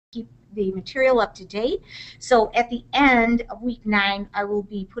keep the material up to date. So at the end of week 9, I will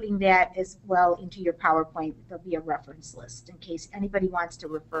be putting that as well into your PowerPoint. There'll be a reference list in case anybody wants to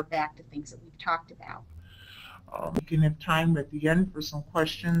refer back to things that we've talked about. We can have time at the end for some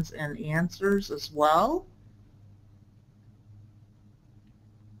questions and answers as well.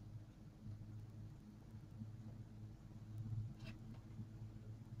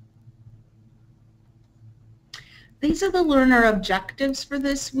 These are the learner objectives for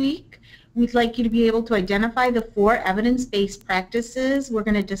this week. We'd like you to be able to identify the 4 evidence-based practices. We're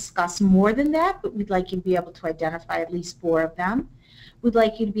going to discuss more than that, but we'd like you to be able to identify at least 4 of them. We'd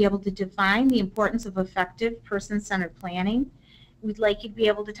like you to be able to define the importance of effective person-centered planning. We'd like you to be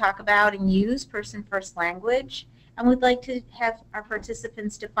able to talk about and use person-first language. And we'd like to have our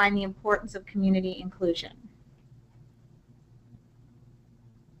participants define the importance of community inclusion.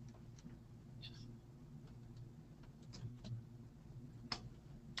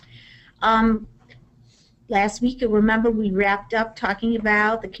 Last week, remember, we wrapped up talking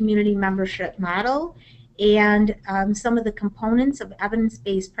about the community membership model and some of the components of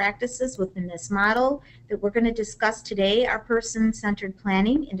evidence-based practices within this model that we're going to discuss today are person-centered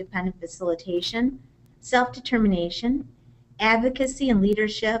planning, independent facilitation, self-determination, advocacy and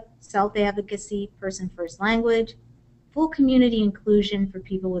leadership, self-advocacy, person-first language, full community inclusion for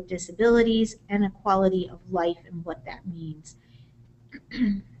people with disabilities, and a quality of life and what that means.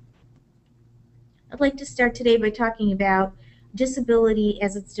 I'd like to start today by talking about disability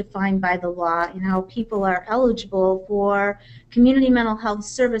as it's defined by the law and how people are eligible for community mental health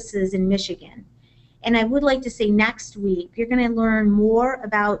services in Michigan. And I would like to say next week you're going to learn more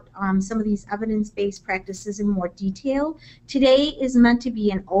about some of these evidence-based practices in more detail. Today is meant to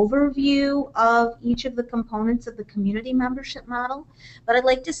be an overview of each of the components of the community membership model, but I'd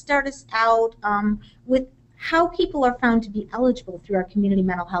like to start us out with how people are found to be eligible through our community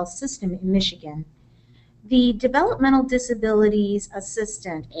mental health system in Michigan. The Developmental Disabilities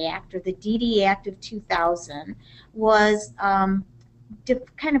Assistant Act, or the DDI Act of 2000, was kind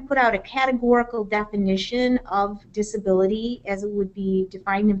of put out a categorical definition of disability as it would be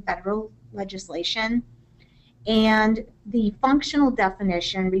defined in federal legislation. And the functional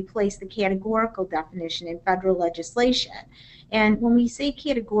definition replaced the categorical definition in federal legislation. And when we say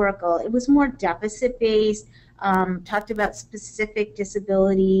categorical, it was more deficit-based, talked about specific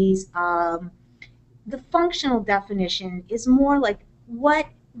disabilities. The functional definition is more like what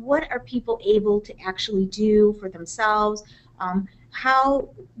are people able to actually do for themselves,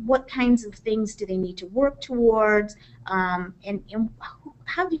 what kinds of things do they need to work towards, and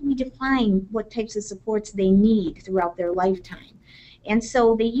how do we define what types of supports they need throughout their lifetime. And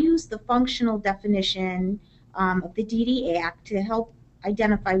so they use the functional definition of the DDI Act to help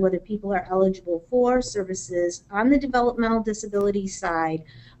identify whether people are eligible for services on the developmental disability side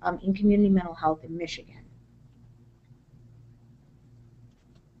in community mental health in Michigan.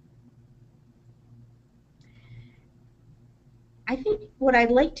 I think what I'd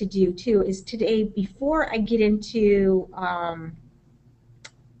like to do too is today, before I get into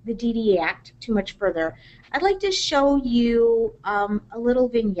the DDI Act too much further, I'd like to show you a little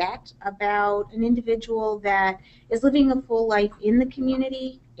vignette about an individual that is living a full life in the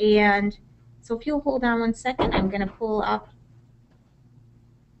community. And so if you'll hold on one second, I'm going to pull up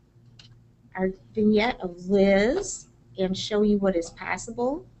our vignette of Liz and show you what is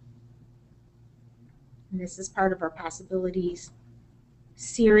possible. And this is part of our possibilities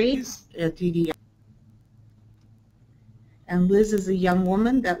series at DDI. And Liz is a young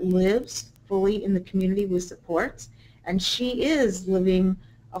woman that lives fully in the community with supports, and she is living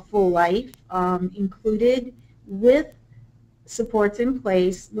a full life, included with supports in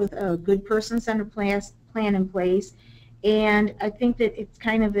place, with a good person-centered plan in place. And I think that it's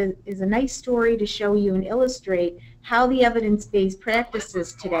kind of is a nice story to show you and illustrate how the evidence-based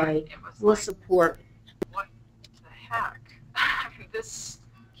practices today will support. What the heck? I mean, this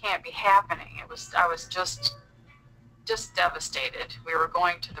can't be happening. I was just devastated. We were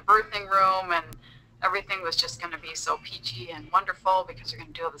going to the birthing room and everything was just going to be so peachy and wonderful because you're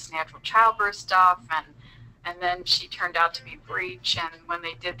going to do all this natural childbirth stuff, and then she turned out to be breech, and when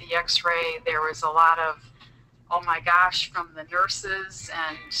they did the x-ray there was a lot of oh my gosh from the nurses,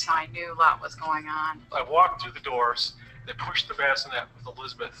 and so I knew a lot was going on. I walked through the doors, they pushed the bassinet with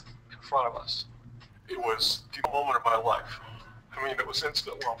Elizabeth in front of us. It was the moment of my life. I mean, it was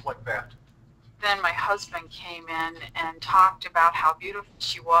instant love like that. Then my husband came in and talked about how beautiful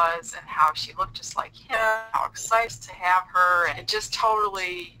she was and how she looked just like him, how excited to have her, and it just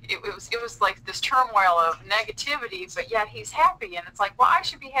totally, it was like this turmoil of negativity, but yet he's happy, and it's like, well, I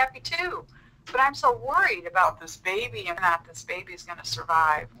should be happy too. But I'm so worried about this baby and that this baby is going to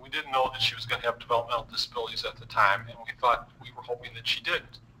survive. We didn't know that she was going to have developmental disabilities at the time, and we were hoping that she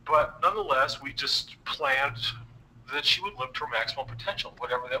didn't. But nonetheless, we just planned that she would live to her maximum potential,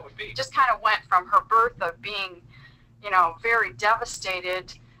 whatever that would be. Just kind of went from her birth of being, very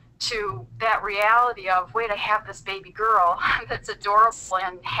devastated to that reality of, wait, I have this baby girl that's adorable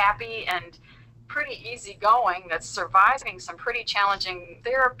and happy and pretty easygoing, that's surviving some pretty challenging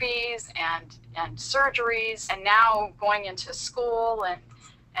therapies and surgeries, and now going into school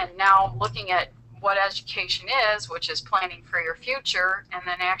and now looking at what education is, which is planning for your future, and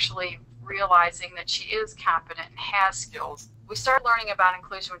then actually realizing that she is competent and has skills. We started learning about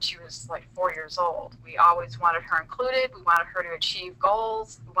inclusion when she was like 4 years old. We always wanted her included. We wanted her to achieve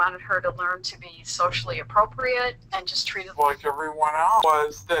goals. We wanted her to learn to be socially appropriate and just treated like everyone else.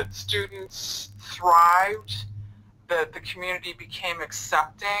 Was that students thrived, that the community became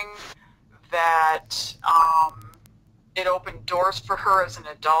accepting, that it opened doors for her as an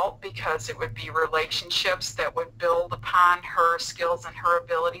adult because it would be relationships that would build upon her skills and her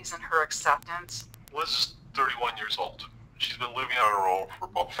abilities and her acceptance. Liz is 31 years old. She's been living on her own for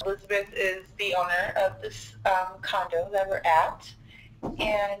about 5 years. Elizabeth is the owner of this condo that we're at,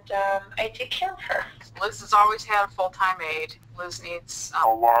 and I take care of her. Liz has always had a full-time aide. Liz needs A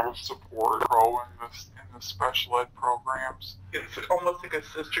lot of support grow in the special ed programs. It's almost like a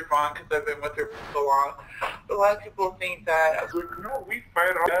sister bond because I've been with her for so long. A lot of people think that I was like, no, we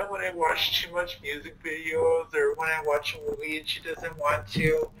fight all that when I watch too much music videos or when I watch a movie and she doesn't want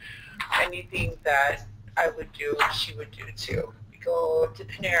to. Anything that I would do, she would do too. We go to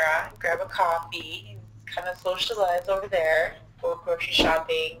Panera and grab a coffee, kind of socialize over there, go grocery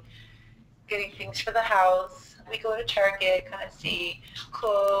shopping, getting things for the house. We go to Target, kind of see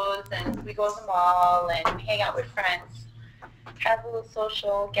clothes, and we go to the mall and we hang out with friends. Have a little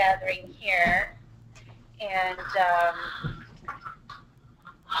social gathering here, and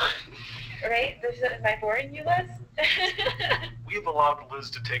right? Am I boring you, Liz? We've allowed Liz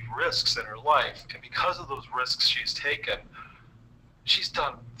to take risks in her life, and because of those risks she's taken, she's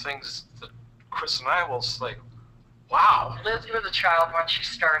done things that Chris and I will say, wow. Liz was a child when she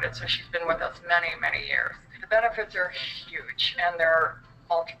started, so she's been with us many, many years. The benefits are huge, and there are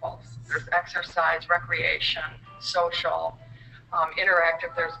multiples. There's exercise, recreation, social,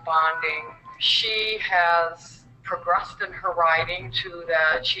 interactive, there's bonding. She has progressed in her riding to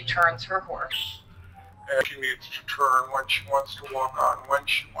that she turns her horse. And she needs to turn when she wants to walk on, when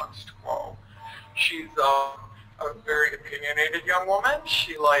she wants to go. She's a very opinionated young woman.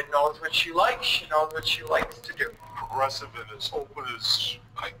 She knows what she likes. She knows what she likes to do. Progressive and as open as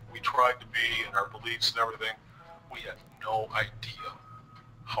we tried to be in our beliefs and everything, we had no idea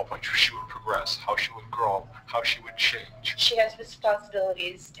how much she would progress, how she would grow, how she would change. She has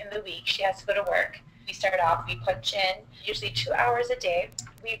responsibilities in the week. She has to go to work. We start off, we punch in usually 2 hours a day.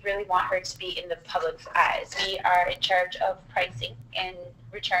 We really want her to be in the public's eyes. We are in charge of pricing and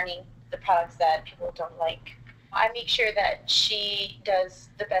returning the products that people don't like. I make sure that she does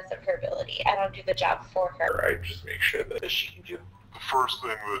the best of her ability. I don't do the job for her. I just make sure that she can do. The first thing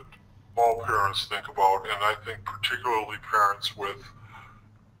that all parents think about, and I think particularly parents with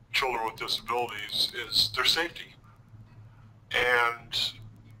children with disabilities, is their safety. And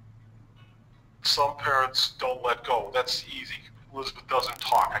some parents don't let go. That's easy. Elizabeth doesn't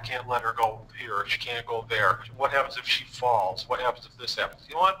talk. I can't let her go here. She can't go there. What happens if she falls? What happens if this happens?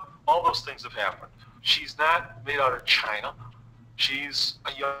 You know what? All those things have happened. She's not made out of china. She's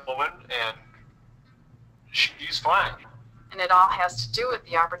a young woman, and she's fine. And it all has to do with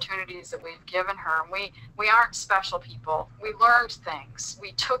the opportunities that we've given her. And we aren't special people. We learned things.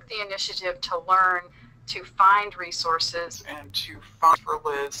 We took the initiative to learn, to find resources. And to find for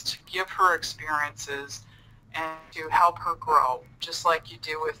Liz, to give her experiences and to help her grow, just like you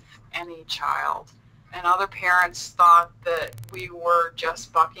do with any child. And other parents thought that we were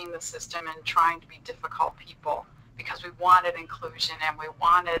just bucking the system and trying to be difficult people because we wanted inclusion and we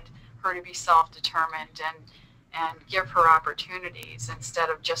wanted her to be self-determined and give her opportunities instead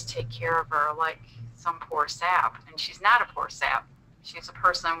of just take care of her like some poor sap. And she's not a poor sap. She's a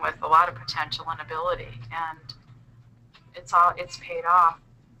person with a lot of potential and ability, and it's paid off.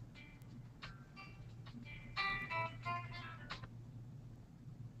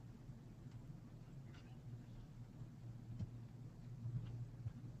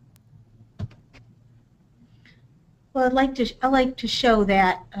 Well, I like to show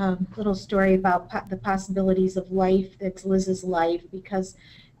that little story about the possibilities of life. That's Liz's life, because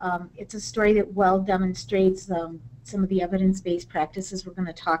it's a story that well demonstrates some of the evidence-based practices we're going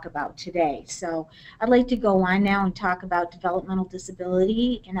to talk about today. So I'd like to go on now and talk about developmental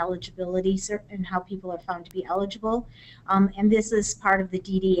disability and eligibility and how people are found to be eligible. And this is part of the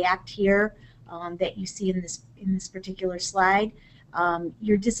DDI Act here that you see in this particular slide.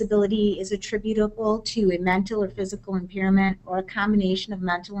 Your disability is attributable to a mental or physical impairment or a combination of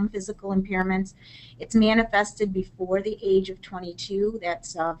mental and physical impairments. It's manifested before the age of 22.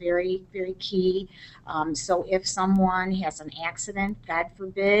 That's very, very key. So if someone has an accident, God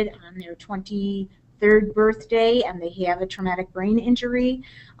forbid, on their 23rd birthday and they have a traumatic brain injury,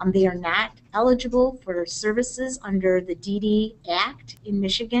 they are not eligible for services under the DDI Act in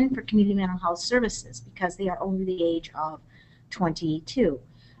Michigan for community mental health services because they are over the age of 22.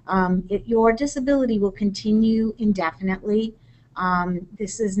 Your disability will continue indefinitely.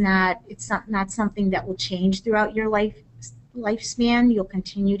 This is not something that will change throughout your lifespan. You'll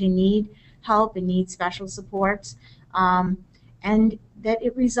continue to need help and need special supports, and that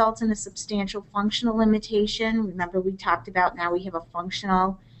it results in a substantial functional limitation. Remember, we talked about now we have a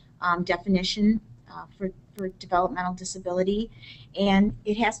functional definition for developmental disability, and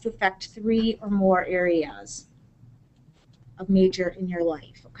it has to affect 3 or more areas of major in your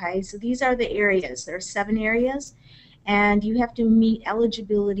life. Okay, so these are the areas. There are 7 areas, and you have to meet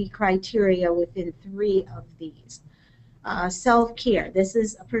eligibility criteria within 3 of these. Self-care. This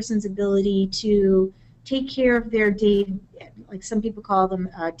is a person's ability to take care of their day, like some people call them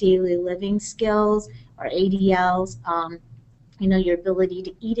daily living skills or ADLs. You know, your ability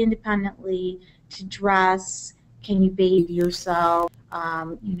to eat independently, to dress. Can you bathe yourself?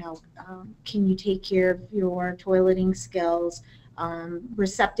 Can you take care of your toileting skills?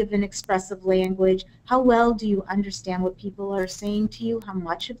 Receptive and expressive language. How well do you understand what people are saying to you? How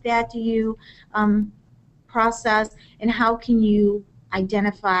much of that do you process? And how can you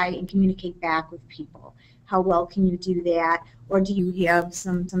identify and communicate back with people? How well can you do that? Or do you have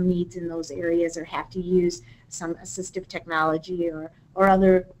some needs in those areas or have to use some assistive technology or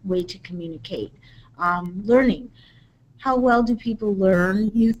other way to communicate? Learning. How well do people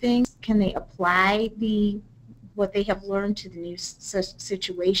learn new things? Can they apply what they have learned to the new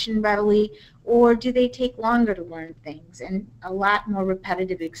situation readily, or do they take longer to learn things and a lot more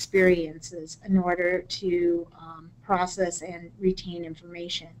repetitive experiences in order to process and retain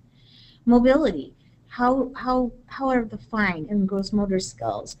information? Mobility. How are the fine and gross motor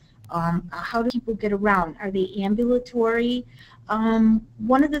skills? How do people get around? Are they ambulatory?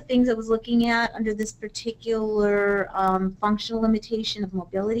 One of the things I was looking at under this particular functional limitation of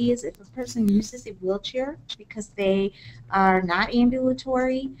mobility is if a person uses a wheelchair because they are not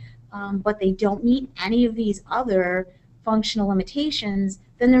ambulatory, but they don't meet any of these other functional limitations,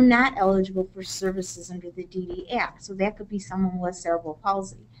 then they're not eligible for services under the DDI Act. So that could be someone with cerebral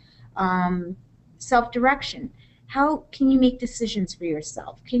palsy. Self-direction. How can you make decisions for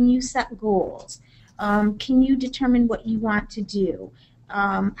yourself? Can you set goals? Can you determine what you want to do?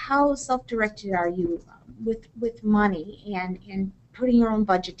 How self-directed are you with money and putting your own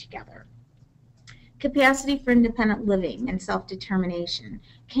budget together? Capacity for independent living and self-determination.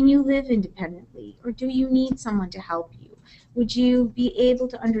 Can you live independently, or do you need someone to help you? Would you be able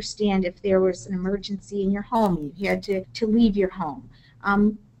to understand if there was an emergency in your home, you had to leave your home?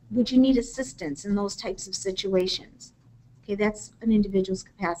 Would you need assistance in those types of situations? Okay, that's an individual's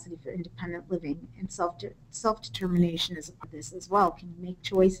capacity for independent living, and self-determination is a part of this as well. Can you make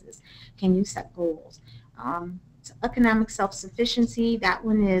choices? Can you set goals? So economic self-sufficiency, that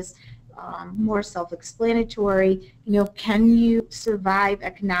one is more self-explanatory. You know, can you survive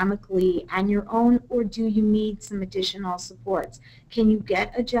economically on your own, or do you need some additional supports? Can you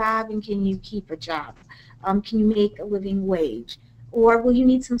get a job and can you keep a job? Can you make a living wage? Or will you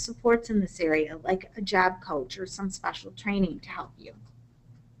need some supports in this area, like a job coach or some special training to help you?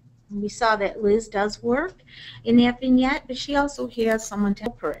 And we saw that Liz does work in that vignette, but she also has someone to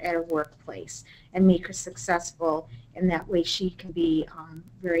help her at her workplace and make her successful, and that way she can be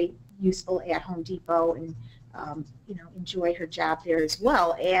very useful at Home Depot and enjoy her job there, as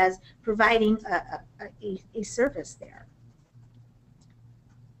well as providing a service there.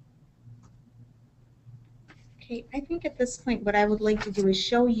 Okay, I think at this point what I would like to do is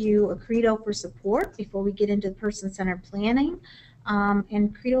show you a credo for support before we get into person-centered planning.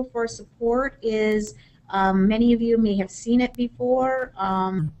 And credo for support is, many of you may have seen it before.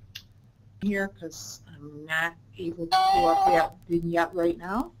 Here, because I'm not able to pull up that vignette right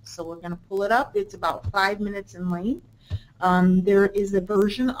now, so we're going to pull it up. It's about 5 minutes in length. There is a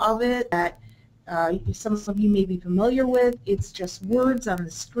version of it that some of you may be familiar with. It's just words on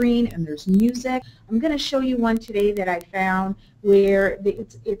the screen and there's music. I'm going to show you one today that I found where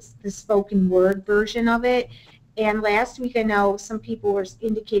it's the spoken word version of it. And last week I know some people were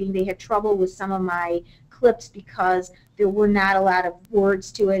indicating they had trouble with some of my clips because there were not a lot of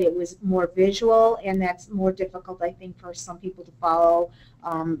words to it. It was more visual, and that's more difficult, I think, for some people to follow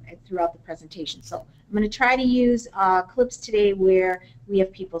throughout the presentation. So I'm going to try to use clips today where we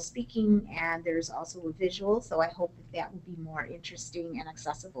have people speaking and there's also a visual, so I hope that will be more interesting and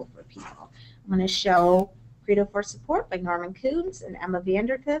accessible for people. I'm going to show Credo for Support by Norman Coons and Emma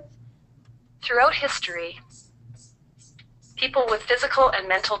Vanderkoof. Throughout history, people with physical and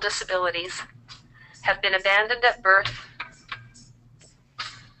mental disabilities have been abandoned at birth,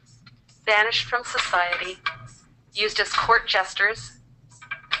 banished from society, used as court jesters,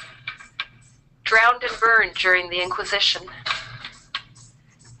 drowned and burned during the Inquisition,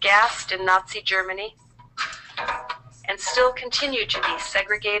 gassed in Nazi Germany, and still continue to be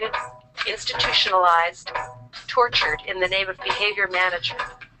segregated, institutionalized, tortured in the name of behavior management,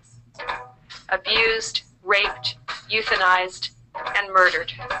 abused, raped, euthanized, and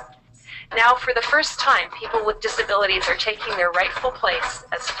murdered. Now, for the first time, people with disabilities are taking their rightful place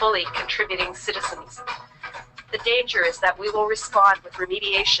as fully contributing citizens. The danger is that we will respond with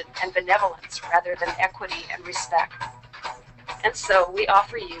remediation and benevolence rather than equity and respect. And so we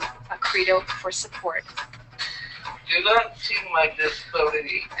offer you a credo for support. Do not see my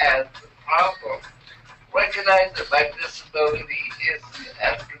disability as a problem. Recognize that my disability is an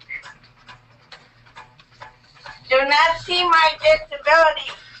attribute. Do not see my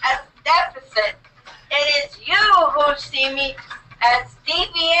disability as deficit. It is you who see me as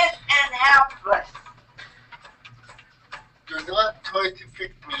deviant and helpless. Do not try to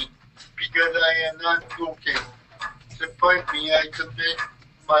fix me because I am not broken. Support me. I commit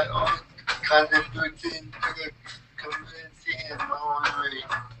my own contribution to the community in my own way.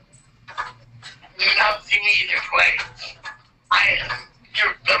 Do not see me this way. I am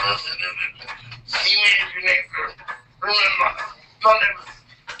your fellow citizen. See me as your neighbor. Remember, none of us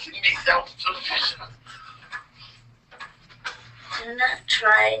can be self-sufficient. Do not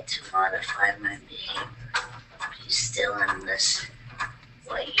try to modify my behavior. Be still and listen.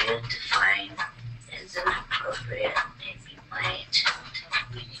 What you define as inappropriate may be my attempt to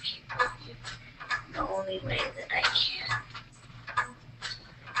communicate with you in the only way that I can.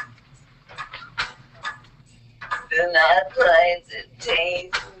 Do not try to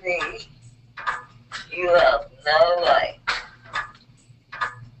change me. You have no right.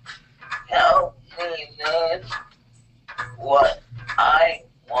 Help me learn what I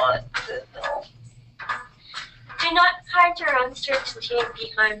want to know. Do not hide your uncertainty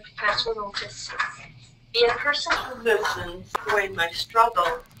behind professional distance. Be a person who listens when my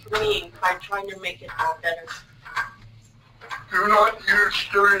struggle freeing by trying to make it all better. Do not use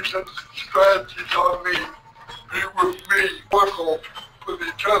stereotypes and strategies on me. Be with me. Work off with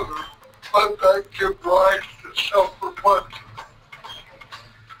each other. Let that give rise to self-reflection.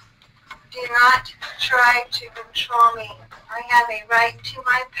 Do not try to control me. I have a right to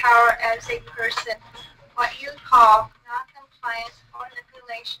my power as a person. What you call non-compliance or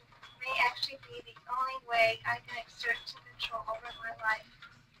manipulation may actually be the only way I can exert some control over my life.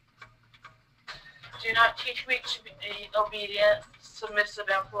 Do not teach me to be obedient, submissive,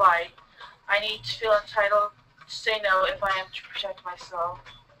 and polite. I need to feel entitled to say no if I am to protect myself.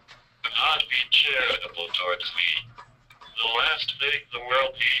 Do not be charitable towards me. The last thing the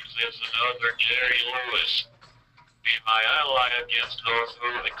world needs is another Jerry Lewis. Be my ally against those who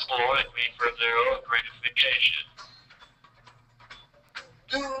exploit me for their own gratification.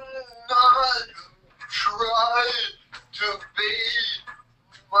 Do not try to be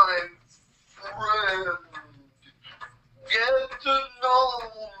my friend. Get to know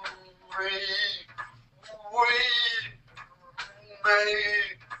me. We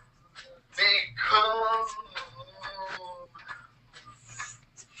may become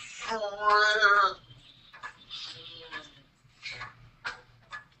friends.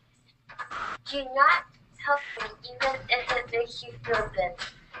 Do not help me even if it makes you feel good.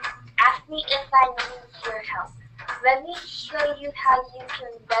 Ask me if I need your help. Let me show you how you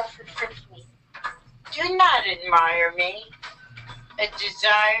can best assist me. Do not admire me. A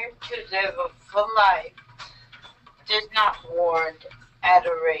desire to live a full life does not warrant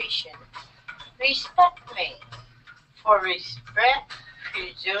adoration. Respect me, for respect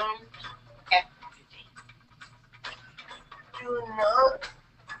presumes equity. Do not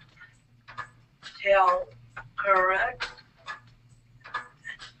tell correct.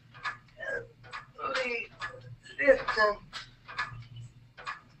 Listen.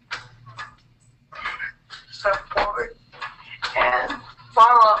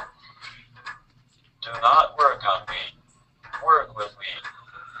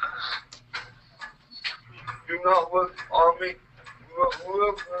 not look on me.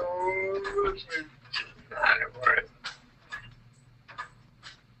 Whoever listening tonight,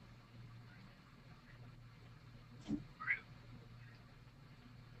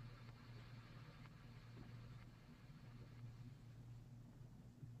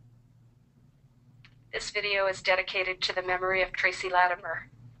 This video is dedicated to the memory of Tracy Latimer.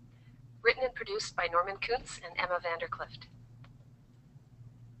 Written and produced by Norman Kuntz and Emma Vanderclift.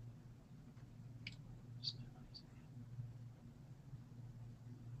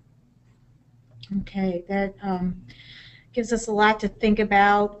 Okay, that gives us a lot to think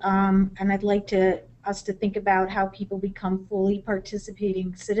about, and I'd like us to think about how people become fully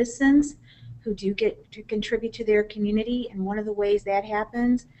participating citizens who do get to contribute to their community, and one of the ways that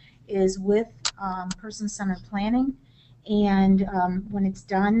happens is with person-centered planning, and when it's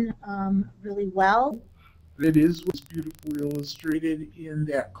done really well. That is what's beautifully illustrated in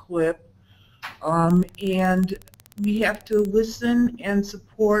that clip. And we have to listen and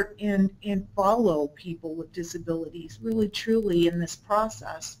support and follow people with disabilities, really truly, in this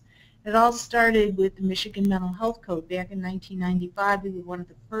process. It all started with the Michigan Mental Health Code back in 1995. We were one of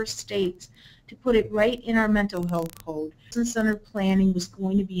the first states to put it right in our mental health code. Person-centered planning was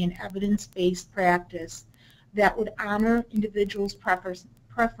going to be an evidence-based practice that would honor individuals'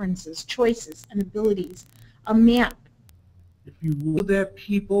 preferences, choices, and abilities. A map, if you will, that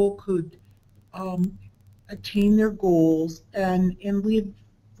people could attain their goals and live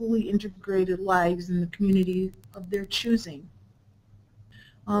fully integrated lives in the community of their choosing.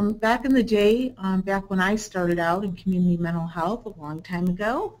 Back in the day, back when I started out in community mental health a long time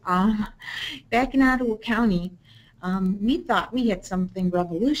ago, back in Ottawa County, we thought we had something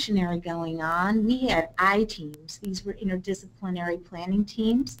revolutionary going on. We had I-teams. These were interdisciplinary planning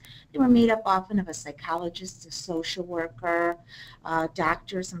teams. They were made up often of a psychologist, a social worker,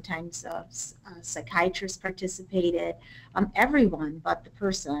 doctor, sometimes a psychiatrist participated. Everyone but the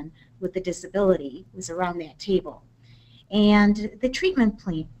person with the disability was around that table. And the treatment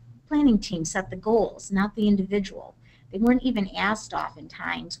planning team set the goals, not the individual. They weren't even asked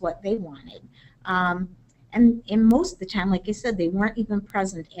oftentimes what they wanted. And most of the time, like I said, they weren't even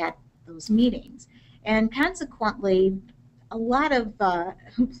present at those meetings. And consequently, a lot of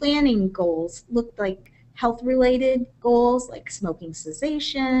planning goals looked like health-related goals, like smoking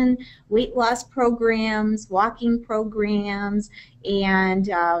cessation, weight loss programs, walking programs, and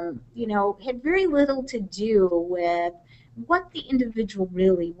had very little to do with what the individual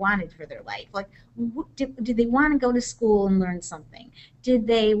really wanted for their life. Like, did they want to go to school and learn something? Did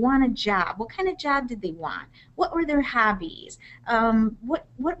they want a job? What kind of job did they want? What were their hobbies? What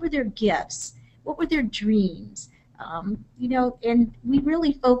were their gifts? What were their dreams? And we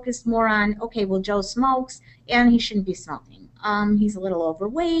really focused more on, okay, well, Joe smokes, and he shouldn't be smoking. He's a little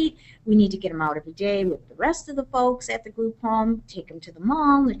overweight. We need to get him out every day with the rest of the folks at the group home, take him to the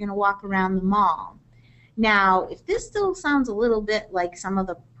mall. They're going to walk around the mall. Now, if this still sounds a little bit like some of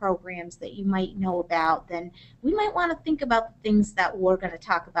the programs that you might know about, then we might want to think about the things that we're going to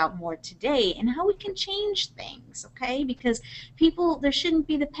talk about more today and how we can change things, okay? Because there shouldn't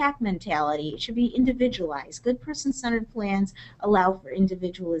be the pack mentality. It should be individualized. Good person-centered plans allow for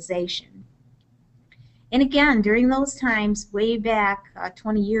individualization. And again, during those times, way back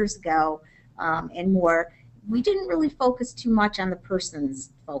 20 years ago and more, we didn't really focus too much on the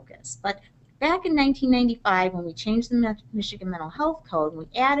person's focus. But back in 1995, when we changed the Michigan Mental Health Code and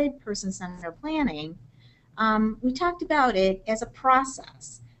we added person-centered planning, we talked about it as a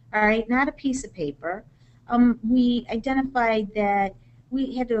process, all right, not a piece of paper. We identified that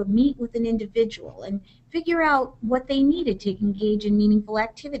we had to meet with an individual and figure out what they needed to engage in meaningful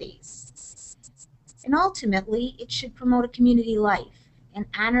activities. And ultimately, it should promote a community life and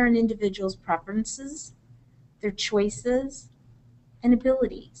honor an individual's preferences, their choices, and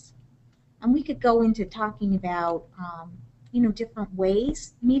abilities. And we could go into talking about, different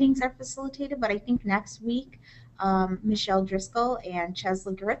ways meetings are facilitated, but I think next week, Michelle Driscoll and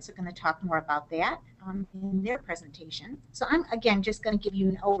Chesley Geritz are going to talk more about that in their presentation. So I'm, again, just going to give you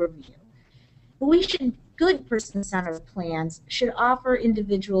an overview. But good person-centered plans should offer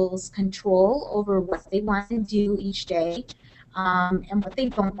individuals control over what they want to do each day and what they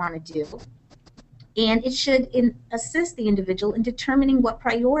don't want to do. And it should assist the individual in determining what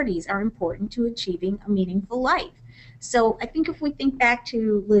priorities are important to achieving a meaningful life. So I think if we think back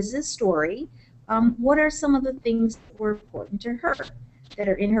to Liz's story, what are some of the things that were important to her that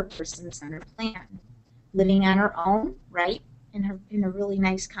are in her person-centered plan? Living on her own, right, in a really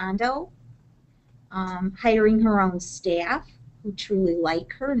nice condo. Hiring her own staff who truly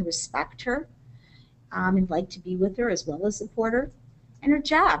like her and respect her and like to be with her as well as support her. And her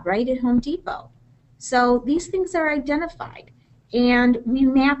job, right, at Home Depot. So these things are identified, and we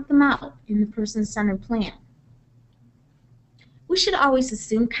map them out in the person-centered plan. We should always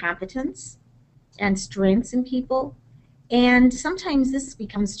assume competence and strengths in people, and sometimes this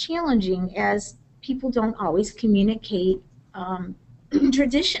becomes challenging as people don't always communicate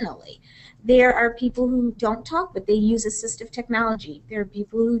traditionally. There are people who don't talk, but they use assistive technology. There are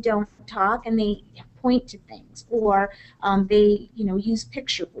people who don't talk and they point to things, or they use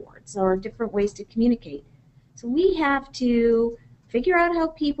picture boards or different ways to communicate. So we have to figure out how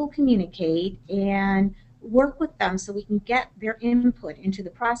people communicate and work with them so we can get their input into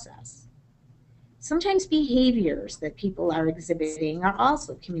the process. Sometimes behaviors that people are exhibiting are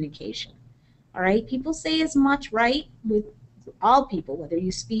also communication. All right, people say as much right with all people, whether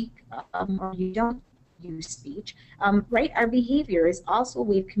you speak or you don't use speech. Right, our behavior is also a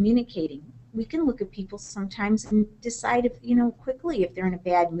way of communicating. We can look at people sometimes and decide if, quickly if they're in a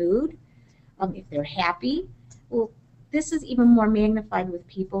bad mood, if they're happy. Well, this is even more magnified with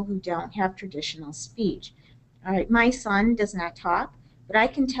people who don't have traditional speech. All right, my son does not talk, but I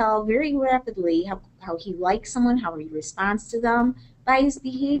can tell very rapidly how he likes someone, how he responds to them by his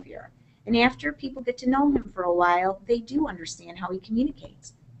behavior. And after people get to know him for a while, they do understand how he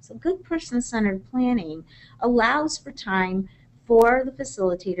communicates. So good person-centered planning allows for time for the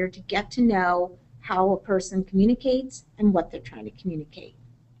facilitator to get to know how a person communicates and what they're trying to communicate.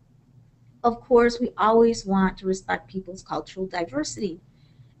 Of course, we always want to respect people's cultural diversity.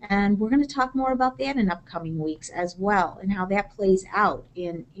 And we're going to talk more about that in upcoming weeks as well, and how that plays out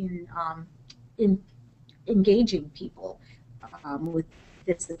in engaging people with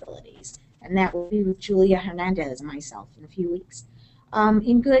disabilities. And that will be with Julia Hernandez and myself in a few weeks.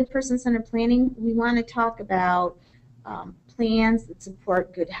 In good person-centered planning, we want to talk about plans that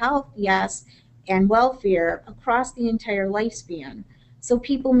support good health, yes, and welfare across the entire lifespan. So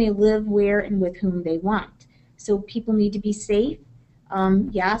people may live where and with whom they want. So people need to be safe,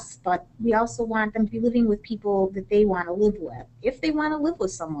 yes, but we also want them to be living with people that they want to live with. If they want to live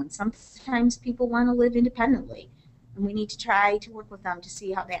with someone, sometimes people want to live independently, and we need to try to work with them to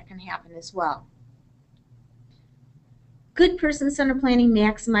see how that can happen as well. Good person-centered planning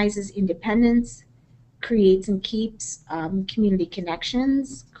maximizes independence, creates and keeps community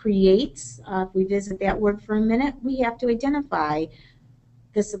connections, creates, if we visit that word for a minute, we have to identify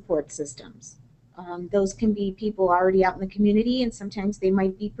the support systems. Those can be people already out in the community, and sometimes they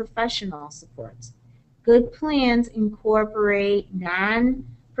might be professional supports. Good plans incorporate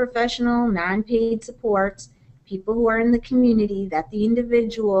non-professional, non-paid supports, people who are in the community that the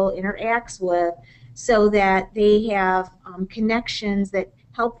individual interacts with, so that they have connections that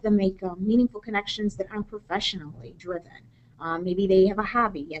help them make meaningful connections that aren't professionally driven. Maybe they have a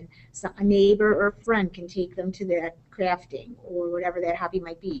hobby, and a neighbor or a friend can take them to their crafting or whatever that hobby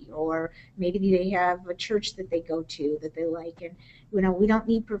might be. Or maybe they have a church that they go to that they like. And we don't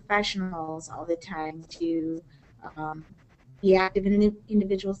need professionals all the time to be active in an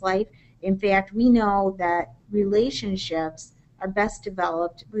individual's life. In fact, we know that relationships are best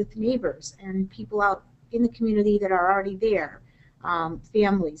developed with neighbors and people out in the community that are already there,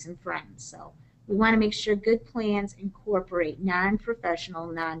 families and friends. So we want to make sure good plans incorporate non-professional,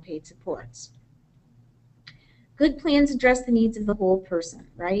 non-paid supports. Good plans address the needs of the whole person,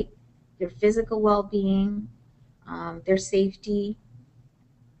 right? Their physical well-being, their safety,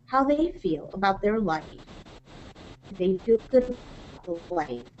 how they feel about their life. They feel good about the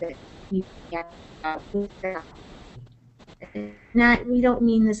life that we have with them. We don't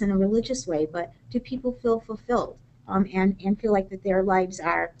mean this in a religious way, but do people feel fulfilled and feel like that their lives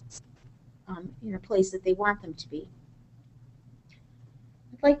are in a place that they want them to be?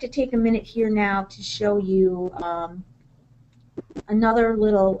 I'd like to take a minute here now to show you another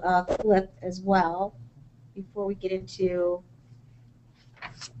little clip as well before we get into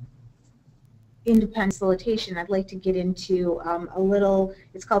independent facilitation. I'd like to get into a little,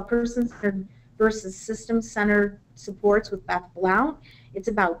 it's called Person-Centered versus System-Centered Supports with Beth Blount. It's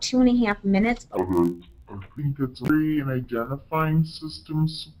about 2.5 minutes. I think it's free in identifying system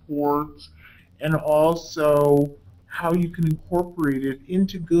supports, and also how you can incorporate it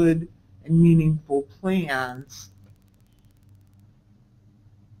into good and meaningful plans.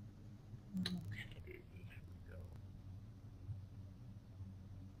 Okay, here we go.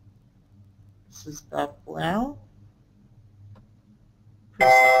 This is Beth Blount.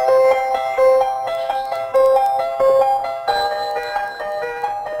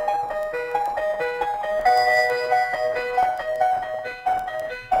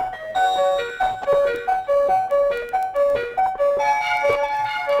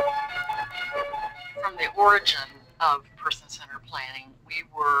 From the origin of person-centered planning, we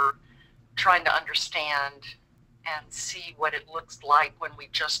were trying to understand and see what it looks like when we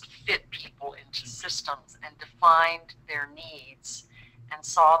just fit people into systems and defined their needs and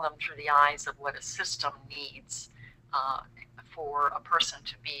saw them through the eyes of what a system needs for a person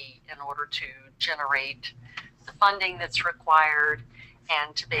to be in order to generate the funding that's required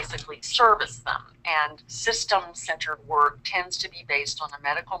and to basically service them. And system-centered work tends to be based on a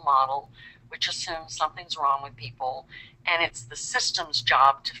medical model which assumes something's wrong with people, and it's the system's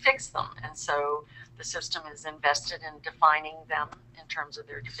job to fix them. And so the system is invested in defining them in terms of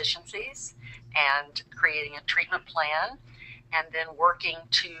their deficiencies and creating a treatment plan, and then working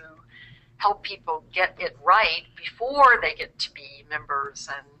to help people get it right before they get to be members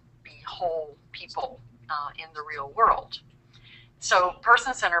and be whole people in the real world. So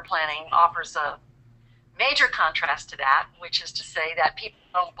person-centered planning offers a major contrast to that, which is to say that people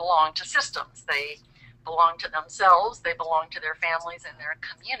don't belong to systems. They belong to themselves, they belong to their families and their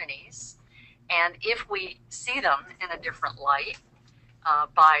communities. And if we see them in a different light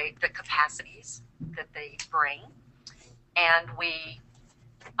by the capacities that they bring, and we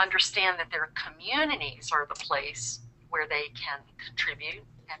understand that their communities are the place where they can contribute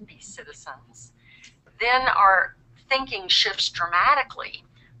and be citizens, then our thinking shifts dramatically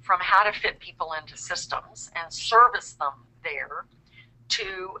from how to fit people into systems and service them there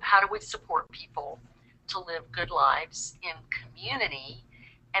to how do we support people to live good lives in community,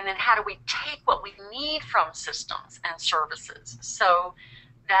 and then how do we take what we need from systems and services so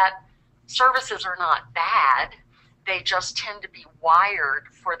that services are not bad, they just tend to be wired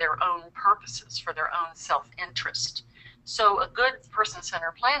for their own purposes, for their own self-interest. So a good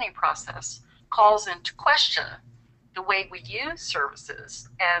person-centered planning process calls into question the way we use services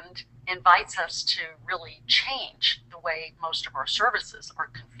and invites us to really change the way most of our services are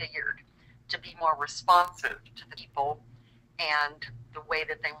configured to be more responsive to the people and the way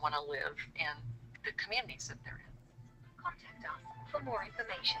that they want to live in the communities that they're in. Contact us for more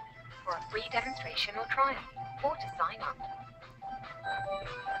information, for a free demonstration or trial, or to sign up.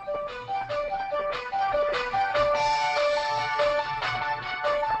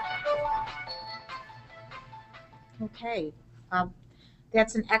 Okay,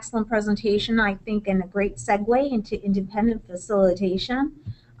 that's an excellent presentation, I think, and a great segue into independent facilitation,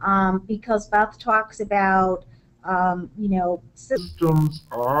 because Beth talks about, you know, systems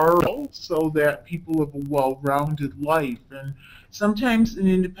are so that people have a well-rounded life, and sometimes an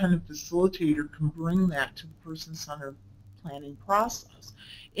independent facilitator can bring that to the person-centered planning process.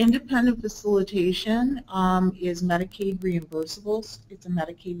 Independent facilitation is Medicaid reimbursable. It's a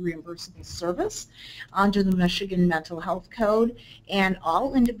Medicaid reimbursable service under the Michigan Mental Health Code, and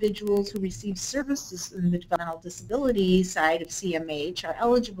all individuals who receive services in the developmental disability side of CMH are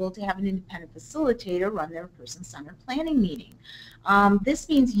eligible to have an independent facilitator run their person-centered planning meeting. This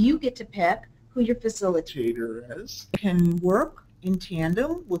means you get to pick who your facilitator is, can work in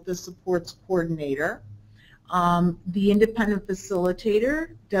tandem with the supports coordinator. The independent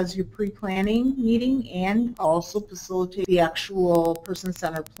facilitator does your pre-planning meeting and also facilitates the actual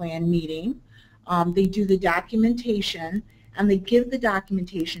person-centered plan meeting. They do the documentation, and they give the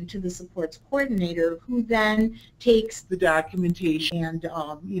documentation to the supports coordinator, who then takes the documentation and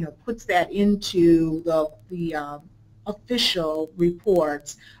you know, puts that into the official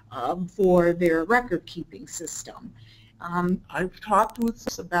reports for their record-keeping system. I've talked with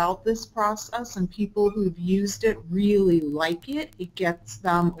us about this process, and people who've used it really like it. It gets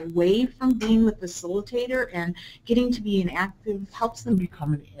them away from being the facilitator and getting to be an active, helps them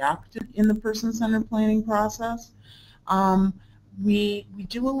become an active in the person-centered planning process. We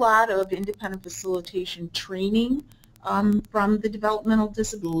do a lot of independent facilitation training from the Developmental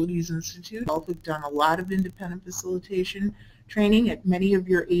Disabilities Institute. We've done a lot of independent facilitation training at many of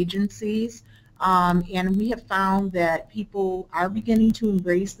your agencies. And we have found that people are beginning to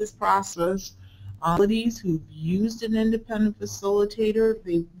embrace this process. Who've used an independent facilitator,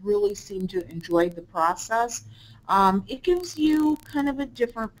 they really seem to enjoy the process. It gives you kind of a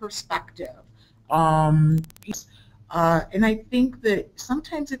different perspective. And I think that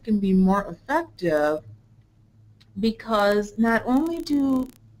sometimes it can be more effective because not only does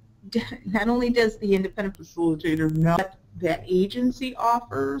the independent facilitator know what that agency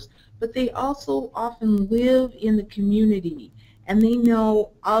offers, but they also often live in the community and they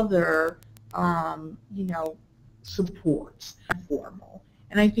know other, you know, supports, formal.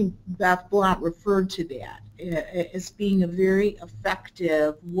 And I think Beth Blount referred to that as being a very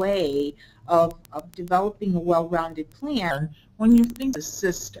effective way of developing a well-rounded plan when you think the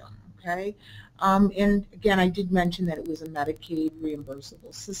system, okay? And again, I did mention that it was a Medicaid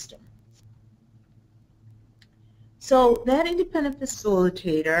reimbursable system. So that independent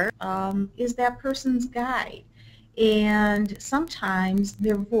facilitator is that person's guide, and sometimes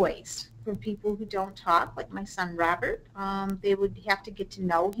their voice. For people who don't talk, like my son Robert, they would have to get to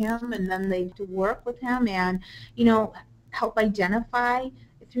know him, and then they have to work with him and, you know, help identify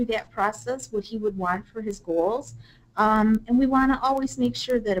through that process what he would want for his goals. And we want to always make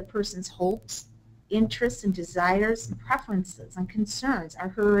sure that a person's hopes, interests, and desires, and preferences and concerns are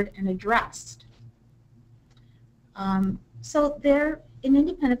heard and addressed. So an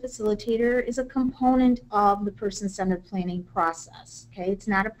independent facilitator is a component of the person-centered planning process. Okay, it's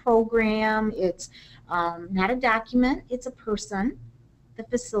not a program, it's not a document, it's a person that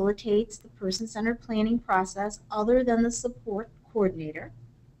facilitates the person-centered planning process other than the support coordinator.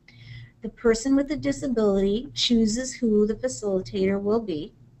 The person with a disability chooses who the facilitator will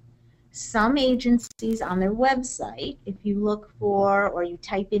be. Some agencies on their website, if you look for or you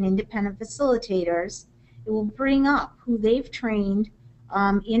type in independent facilitators, it will bring up who they've trained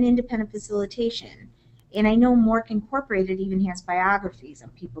in independent facilitation. And I know Mork Incorporated even has biographies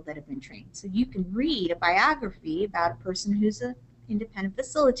of people that have been trained. So you can read a biography about a person who's an independent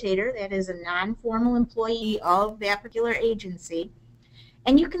facilitator, that is a non-formal employee of that particular agency.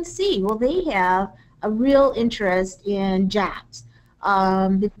 And you can see, well, they have a real interest in jobs.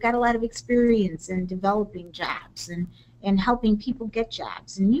 They've got a lot of experience in developing jobs and helping people get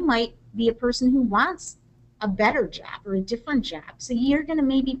jobs. And you might be a person who wants a better job or a different job. So you're going to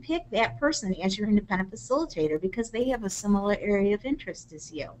maybe pick that person as your independent facilitator because they have a similar area of interest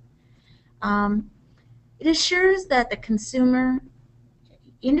as you. It assures that the consumer,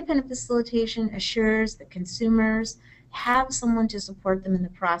 independent facilitation assures that consumers have someone to support them in the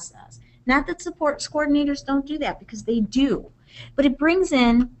process. Not that support coordinators don't do that, because they do. But it brings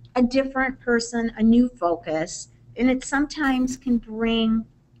in a different person, a new focus, and it sometimes can bring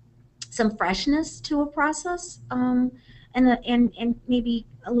some freshness to a process, and maybe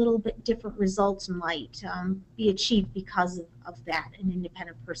a little bit different results might be achieved because of that, an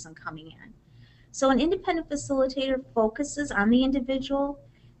independent person coming in. So an independent facilitator focuses on the individual,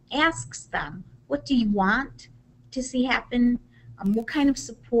 asks them, what do you want to see happen? What kind of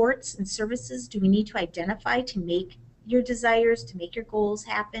supports and services do we need to identify to make your desires, to make your goals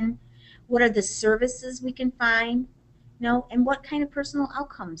happen? What are the services we can find? And what kind of personal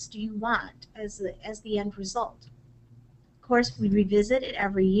outcomes do you want as the end result? Of course, we revisit it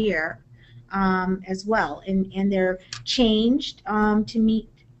every year as well, and they're changed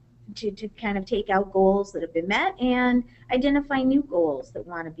to kind of take out goals that have been met and identify new goals that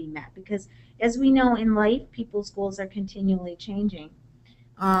want to be met, because as we know in life, people's goals are continually changing.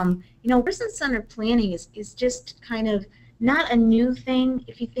 Person-centered planning is just kind of not a new thing.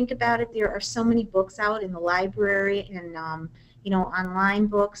 If you think about it, there are so many books out in the library and online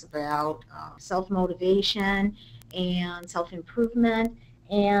books about self-motivation and self-improvement,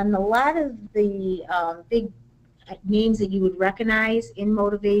 and a lot of the big names that you would recognize in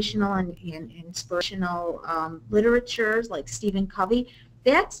motivational and inspirational literatures like Stephen Covey.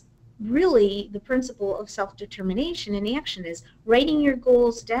 That's really the principle of self-determination in action, is writing your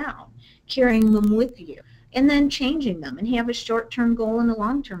goals down, carrying them with you, and then changing them, and have a short-term goal and a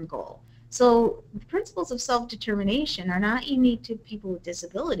long-term goal. So the principles of self-determination are not unique to people with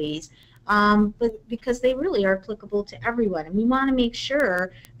disabilities, but because they really are applicable to everyone. And we want to make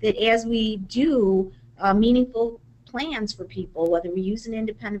sure that as we do meaningful plans for people, whether we use an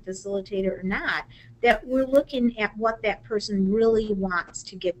independent facilitator or not, that we're looking at what that person really wants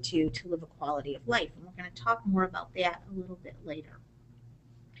to get to live a quality of life. And we're going to talk more about that a little bit later.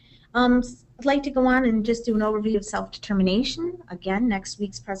 I'd like to go on and just do an overview of self-determination. Again, next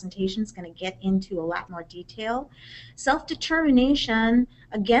week's presentation is going to get into a lot more detail. Self-determination,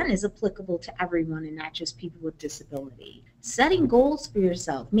 again, is applicable to everyone and not just people with disability. Setting goals for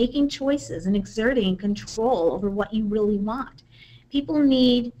yourself, making choices, and exerting control over what you really want. People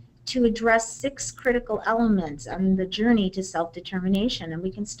need to address 6 critical elements on the journey to self-determination, and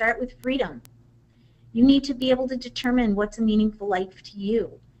we can start with freedom. You need to be able to determine what's a meaningful life to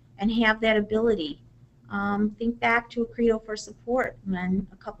you and have that ability. Think back to a credo for support when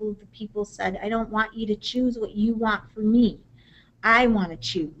a couple of the people said, I don't want you to choose what you want for me. I want to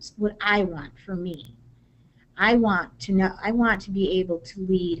choose what I want for me. I want to be able to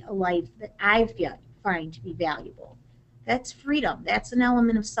lead a life that I find to be valuable. That's freedom. That's an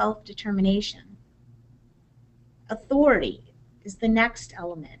element of self-determination. Authority is the next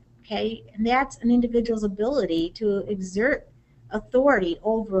element, okay? And that's an individual's ability to exert authority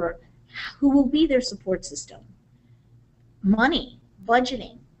over who will be their support system. Money,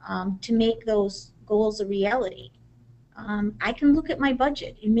 budgeting, to make those goals a reality. I can look at my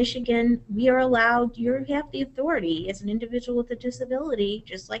budget. In Michigan, we are allowed, you have the authority as an individual with a disability,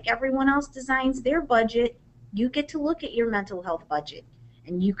 just like everyone else designs their budget, you get to look at your mental health budget,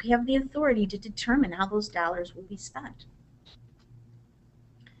 and you have the authority to determine how those dollars will be spent.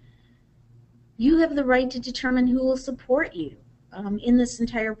 You have the right to determine who will support you in this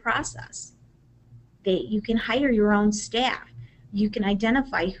entire process. You can hire your own staff. You can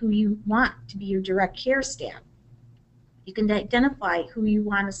identify who you want to be your direct care staff. You can identify who you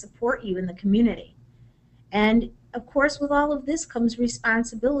want to support you in the community. And of course, with all of this comes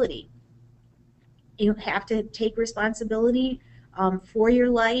responsibility. You have to take responsibility for your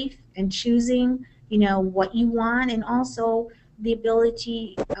life and choosing, what you want, and also the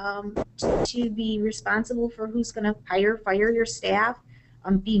ability to be responsible for who's going to fire your staff,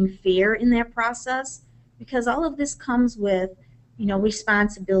 being fair in that process, because all of this comes with,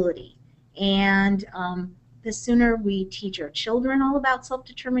 responsibility. And the sooner we teach our children all about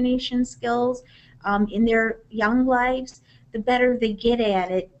self-determination skills in their young lives, the better they get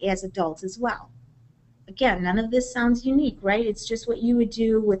at it as adults as well. Again, none of this sounds unique, right? It's just what you would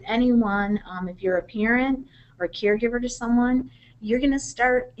do with anyone. If you're a parent or a caregiver to someone, you're going to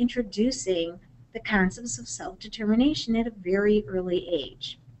start introducing the concepts of self-determination at a very early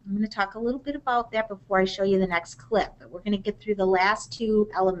age. I'm going to talk a little bit about that before I show you the next clip, but we're going to get through the last two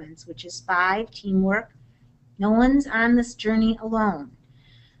elements, which is 5, teamwork. No one's on this journey alone.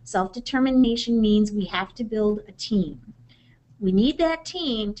 Self-determination means we have to build a team. We need that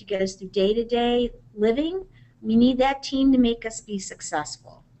team to get us through day-to-day living. We need that team to make us be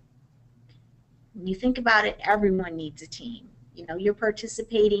successful. When you think about it, everyone needs a team. You're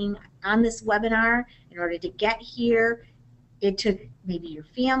participating on this webinar. In order to get here, it took maybe your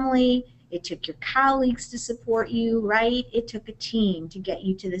family, it took your colleagues to support you, right? It took a team to get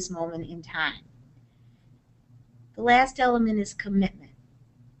you to this moment in time. The last element is commitment.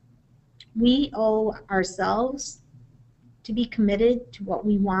 We owe ourselves to be committed to what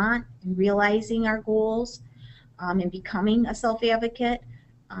we want and realizing our goals and becoming a self-advocate.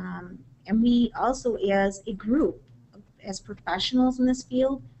 And we also, as a group, as professionals in this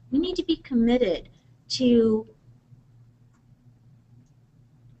field, we need to be committed to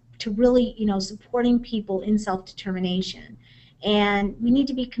really, supporting people in self-determination. And we need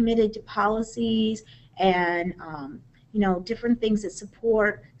to be committed to policies and, different things that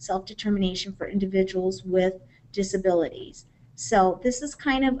support self-determination for individuals with disabilities. So this is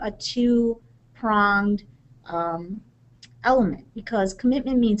kind of a two-pronged element, because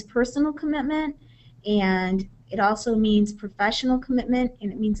commitment means personal commitment, and it also means professional commitment,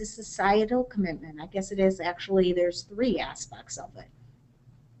 and it means a societal commitment. I guess it is actually, there's 3 aspects of it.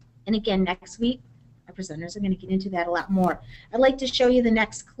 And again, next week, our presenters are going to get into that a lot more. I'd like to show you the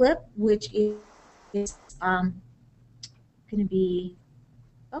next clip, which is going to be,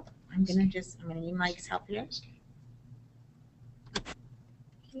 I'm going to need Mike's help here.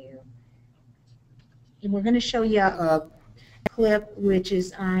 And we're going to show you a clip which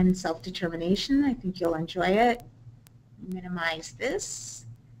is on self-determination. I think you'll enjoy it. Minimize this.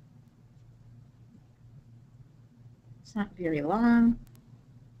 It's not very long,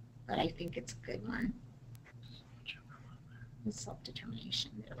 but I think it's a good one.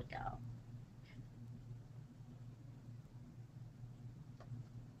 Self-determination, there we go.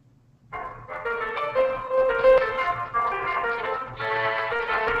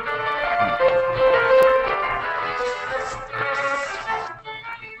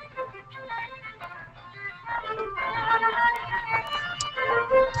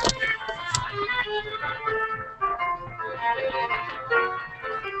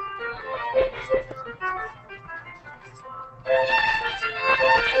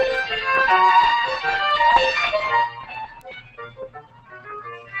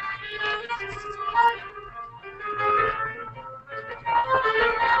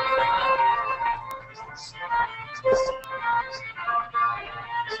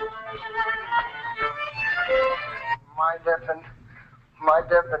 My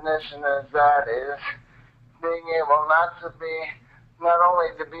definition of that is being able not only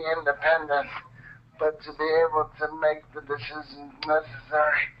to be independent, but to be able to make the decisions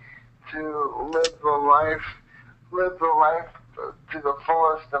necessary to live the life to the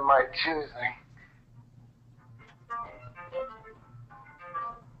fullest of my choosing.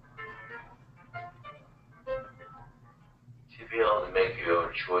 To be able to make your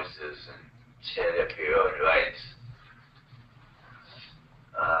own choices and stand up for your own rights.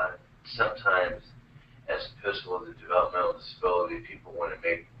 Sometimes, as a person with a developmental disability, people want to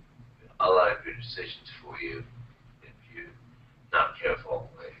make a lot of good decisions for you if you're not careful.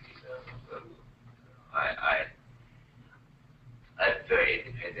 very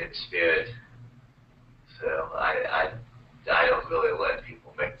independent spirit. So I don't really let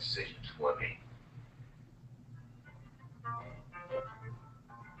people make decisions for me.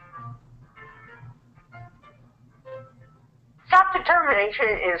 Self-determination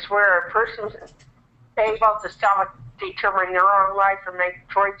is where a person's able to self-determine their own life and make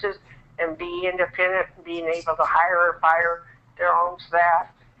choices and be independent, and being able to hire or fire their own staff.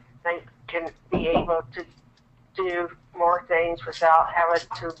 They can be able to do more things without having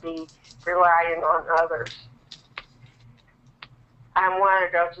to be relying on others. I'm one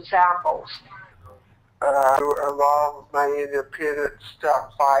of those examples. A lot of my independent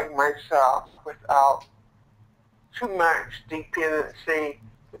stuff by myself without too much dependency.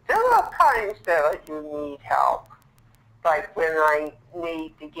 But there are times that you need help, like when I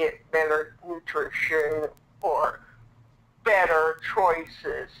need to get better nutrition or better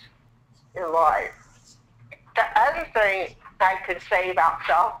choices in life. The other thing I could say about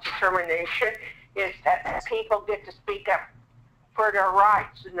self-determination is that people get to speak up for their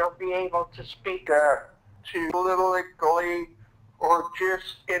rights, and they'll be able to speak up to politically or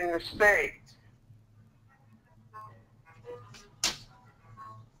just in the state.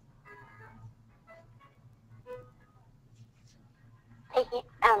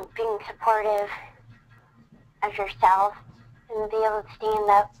 Being supportive of yourself and be able to stand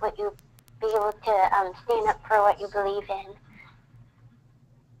up stand up for what you believe in.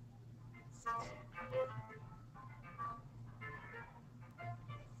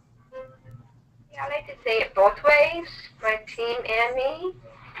 Yeah, I like to say it both ways, my team and me,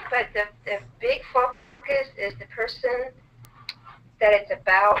 but the big focus is the person that it's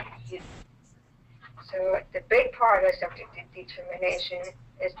about you. So the big part of self-determination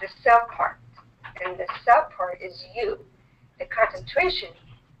is the self part, and the self part is you. The concentration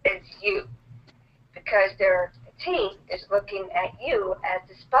is you, because the team is looking at you as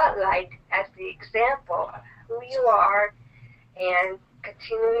the spotlight, as the example of who you are, and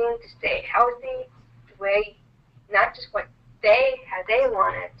continuing to stay healthy the way, not just how they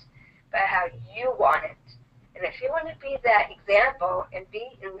want it, but how you want it. And if you want to be that example and be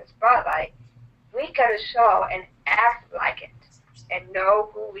in the spotlight, we got to show and act like it and know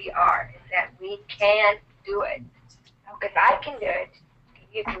who we are and that we can do it. If I can do it,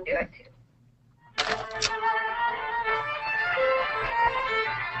 you can do it too.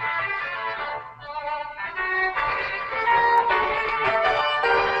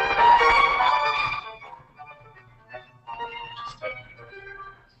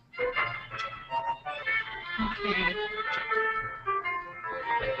 Okay.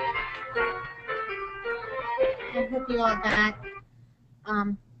 I hope you all got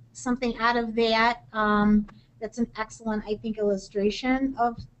something out of that. That's an excellent, I think, illustration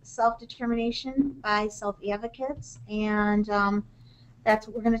of self-determination by self-advocates. And that's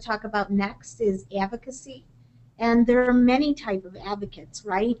what we're going to talk about next is advocacy. And there are many types of advocates,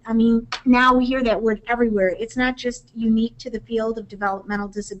 right? I mean, now we hear that word everywhere. It's not just unique to the field of developmental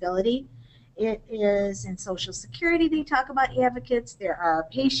disability. It is in Social Security they talk about advocates. There are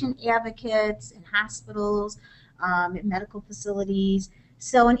patient advocates in hospitals, in medical facilities.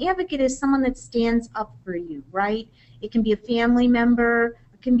 So an advocate is someone that stands up for you, right? It can be a family member,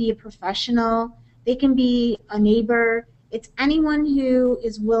 it can be a professional, they can be a neighbor. It's anyone who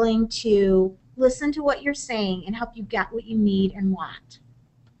is willing to listen to what you're saying and help you get what you need and want.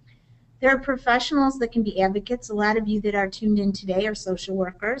 There are professionals that can be advocates. A lot of you that are tuned in today are social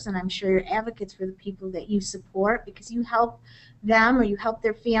workers, and I'm sure you're advocates for the people that you support because you help them or you help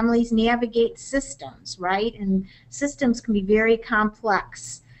their families navigate systems, right? And systems can be very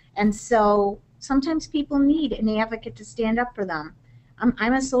complex. And so sometimes people need an advocate to stand up for them.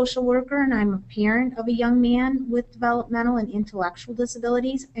 I'm a social worker and I'm a parent of a young man with developmental and intellectual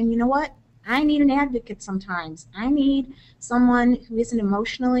disabilities. And you know what? I need an advocate sometimes. I need someone who isn't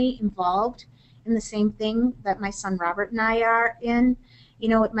emotionally involved in the same thing that my son Robert and I are in. You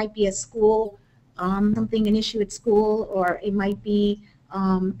know, it might be a school, an issue at school, or it might be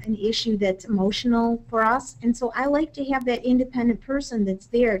an issue that's emotional for us. And so I like to have that independent person that's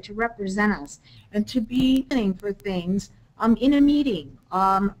there to represent us and to be planning for things in a meeting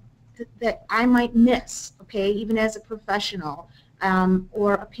that I might miss, okay, even as a professional.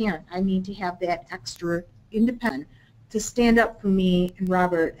 Or a parent. I need to have that extra independent to stand up for me and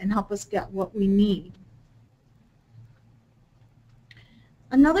Robert and help us get what we need.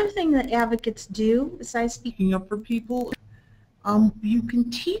 Another thing that advocates do, besides speaking up for people, you can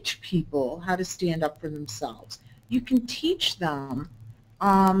teach people how to stand up for themselves. You can teach them,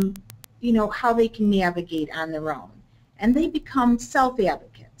 you know, how they can navigate on their own. And they become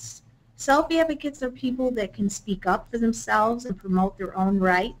self-advocates. Self-advocates are people that can speak up for themselves and promote their own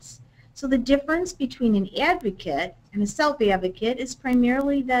rights. So the difference between an advocate and a self-advocate is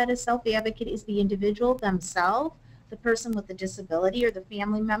primarily that a self-advocate is the individual themselves, the person with the disability or the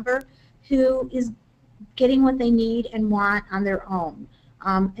family member who is getting what they need and want on their own.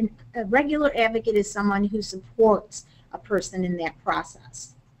 And a regular advocate is someone who supports a person in that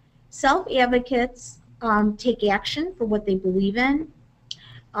process. Self-advocates take action for what they believe in.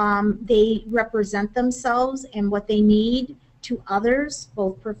 They represent themselves and what they need to others,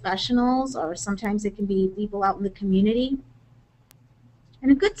 both professionals or sometimes it can be people out in the community. And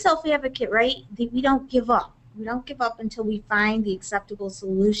a good self-advocate, right, we don't give up. We don't give up until we find the acceptable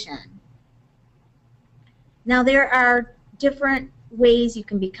solution. Now there are different ways you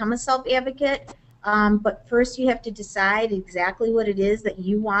can become a self-advocate, but first you have to decide exactly what it is that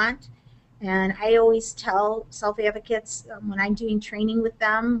you want. And I always tell self-advocates when I'm doing training with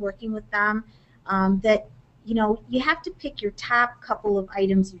them, working with them, that you have to pick your top couple of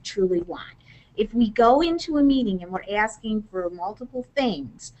items you truly want. If we go into a meeting and we're asking for multiple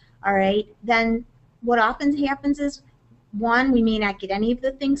things, all right, then what often happens is, one, we may not get any of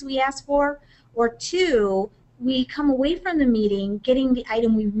the things we asked for, or two, we come away from the meeting getting the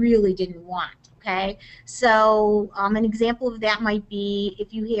item we really didn't want. Okay, so an example of that might be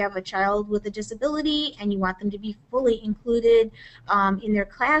if you have a child with a disability and you want them to be fully included in their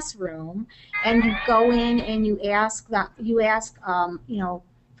classroom, and you go in and you ask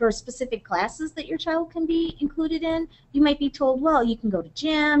for specific classes that your child can be included in, you might be told, well, you can go to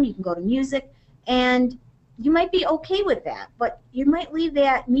gym, you can go to music, and you might be okay with that, but you might leave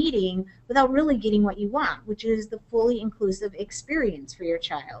that meeting without really getting what you want, which is the fully inclusive experience for your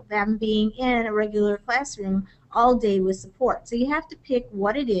child, them being in a regular classroom all day with support. So you have to pick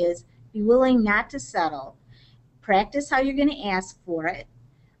what it is, be willing not to settle, practice how you're going to ask for it.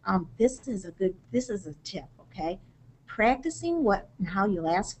 This is a tip, okay? Practicing what and how you'll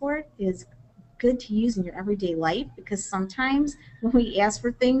ask for it is good to use in your everyday life, because sometimes when we ask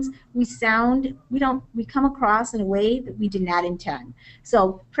for things, we come across in a way that we did not intend.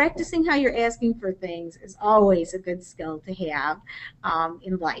 So practicing how you're asking for things is always a good skill to have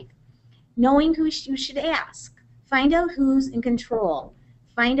in life. Knowing who you should ask. Find out who's in control.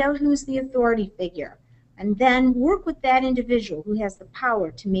 Find out who's the authority figure. And then work with that individual who has the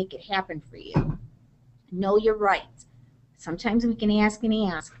power to make it happen for you. Know your rights. Sometimes we can ask and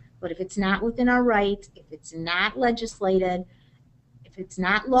ask, but if it's not within our rights, if it's not legislated, if it's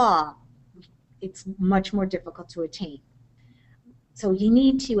not law, it's much more difficult to attain. So you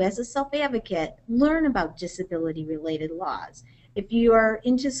need to, as a self-advocate, learn about disability-related laws. If you are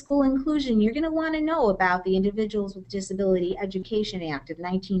into school inclusion, you're going to want to know about the Individuals with Disability Education Act of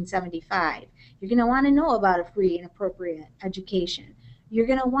 1975. You're going to want to know about a free and appropriate education. You're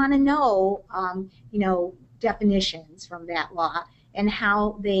going to want to know, definitions from that law and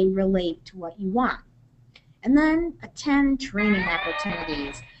how they relate to what you want. And then attend training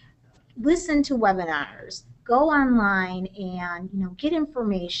opportunities. Listen to webinars. Go online and get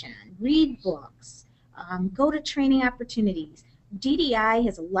information. Read books. Go to training opportunities. DDI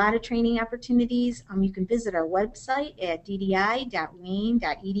has a lot of training opportunities. You can visit our website at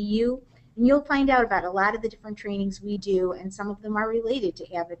ddi.wayne.edu and you'll find out about a lot of the different trainings we do, and some of them are related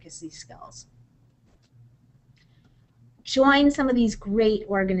to advocacy skills. Join some of these great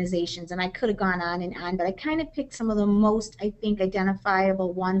organizations, and I could have gone on and on, but I kind of picked some of the most, I think,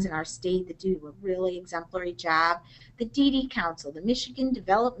 identifiable ones in our state that do a really exemplary job. The DD Council, the Michigan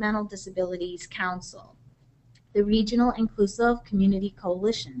Developmental Disabilities Council, the Regional Inclusive Community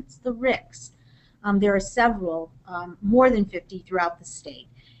Coalitions, the RICs. There are several, more than 50 throughout the state.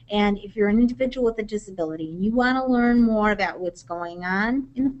 And if you're an individual with a disability and you want to learn more about what's going on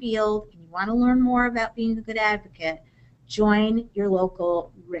in the field, and you want to learn more about being a good advocate, join your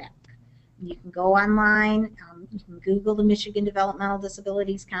local RIC. You can go online, you can Google the Michigan Developmental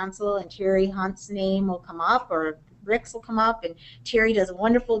Disabilities Council, and Terry Hunt's name will come up, or RICs will come up, and Terry does a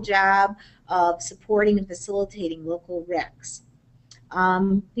wonderful job of supporting and facilitating local RICs.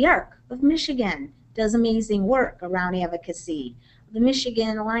 The ARC of Michigan does amazing work around advocacy. The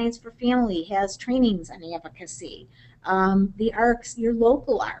Michigan Alliance for Family has trainings on advocacy. The ARCs, your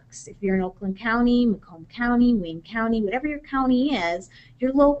local ARCs, if you're in Oakland County, Macomb County, Wayne County, whatever your county is,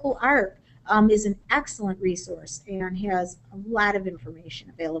 your local ARC is an excellent resource and has a lot of information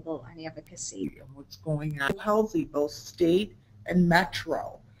available on advocacy. And what's going on healthy, both state and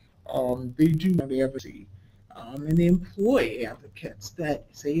metro. They do advocacy. And they employ advocates that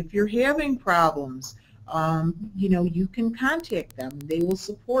say if you're having problems, you can contact them. They will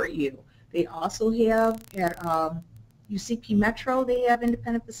support you. They also have UCP Metro, they have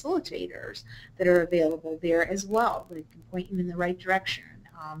independent facilitators that are available there as well. They can point you in the right direction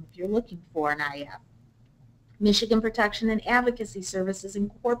if you're looking for an IF. Michigan Protection and Advocacy Services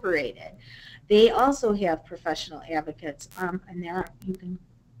Incorporated. They also have professional advocates, and you can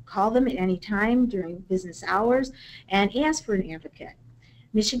call them at any time during business hours and ask for an advocate.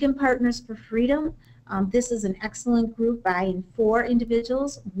 Michigan Partners for Freedom. This is an excellent group by and for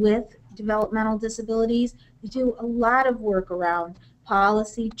individuals with developmental disabilities. They do a lot of work around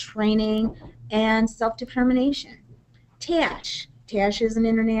policy, training, and self-determination. TASH. TASH is an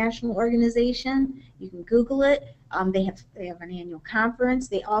international organization. You can Google it. They have an annual conference.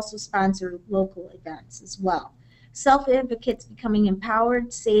 They also sponsor local events as well. Self-Advocates Becoming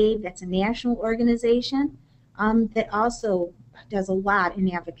Empowered, SAVE, that's a national organization that also does a lot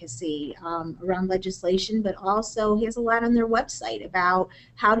in advocacy around legislation, but also has a lot on their website about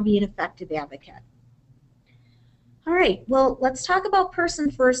how to be an effective advocate. All right, well, let's talk about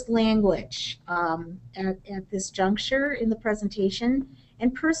person-first language at this juncture in the presentation.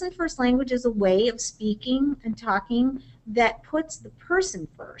 And person-first language is a way of speaking and talking that puts the person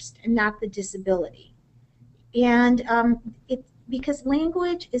first and not the disability. And because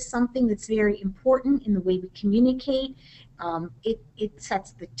language is something that's very important in the way we communicate. It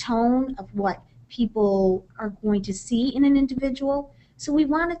sets the tone of what people are going to see in an individual. So we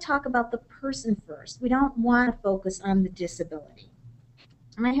want to talk about the person first. We don't want to focus on the disability.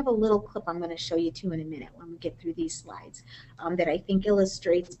 And I have a little clip I'm going to show you too in a minute when we get through these slides that I think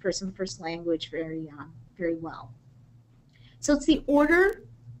illustrates person-first language very well. So it's the order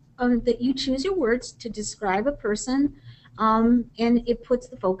that you choose your words to describe a person, and it puts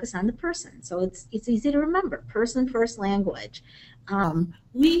the focus on the person. So it's easy to remember, person-first language.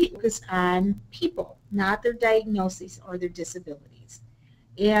 We focus on people, not their diagnoses or their disabilities.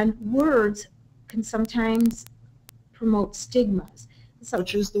 And words can sometimes promote stigmas,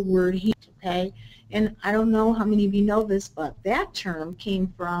 such as the word hate, okay? And I don't know how many of you know this, but that term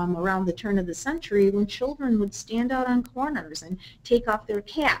came from around the turn of the century when children would stand out on corners and take off their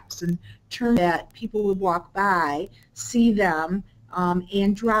caps and turn that people would walk by, see them,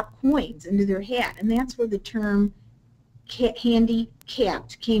 and drop coins into their hat. And that's where the term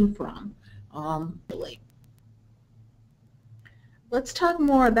handicapped came from. Let's talk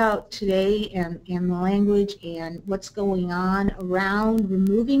more about today and the language and what's going on around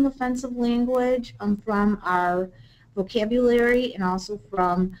removing offensive language from our vocabulary and also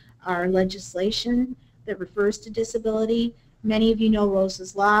from our legislation that refers to disability. Many of you know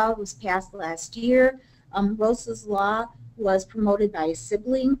Rosa's Law was passed last year. Rosa's Law was promoted by a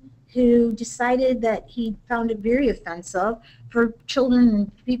sibling who decided that he found it very offensive for children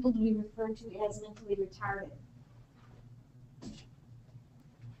and people to be referred to as mentally retarded.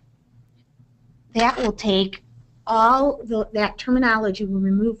 That will take all that terminology will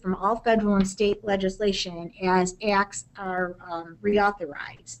remove from all federal and state legislation as acts are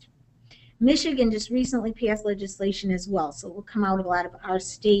reauthorized. Michigan just recently passed legislation as well, so it will come out of a lot of our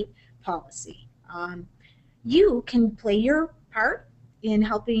state policy. You can play your part in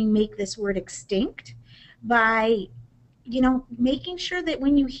helping make this word extinct by, making sure that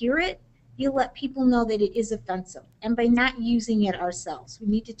when you hear it, you let people know that it is offensive, and by not using it ourselves. We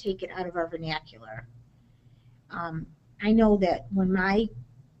need to take it out of our vernacular. I know that when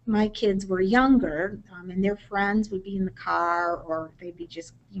my kids were younger, and their friends would be in the car, or they'd be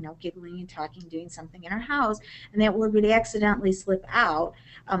just, giggling and talking, doing something in our house, and that word would accidentally slip out,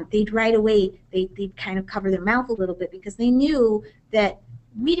 they'd right away, they'd kind of cover their mouth a little bit because they knew that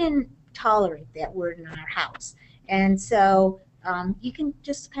we didn't tolerate that word in our house. And so you can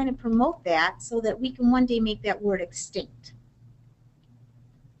just kind of promote that so that we can one day make that word extinct.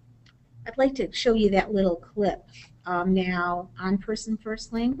 I'd like to show you that little clip now on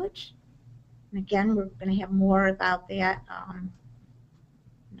person-first language. And again, we're going to have more about that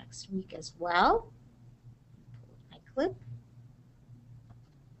next week as well. My clip.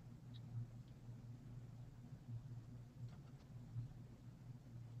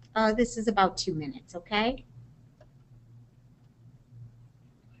 This is about 2 minutes, okay?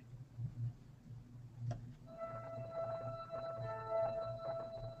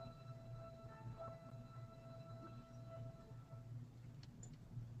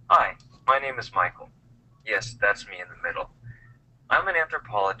 Hi, my name is Michael. Yes, that's me in the middle. I'm an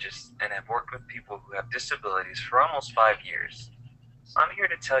anthropologist and have worked with people who have disabilities for almost 5 years. I'm here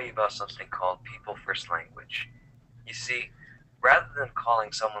to tell you about something called People First Language. You see, rather than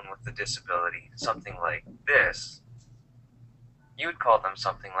calling someone with a disability something like this, you would call them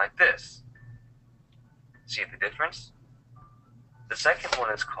something like this. See the difference? The second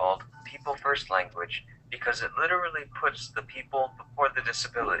one is called People First Language because it literally puts the people before the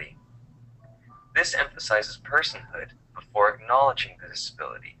disability. This emphasizes personhood before acknowledging the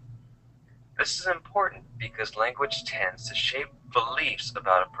disability. This is important because language tends to shape beliefs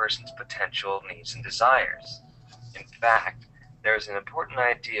about a person's potential needs and desires. In fact, there is an important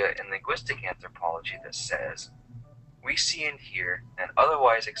idea in linguistic anthropology that says, we see and hear and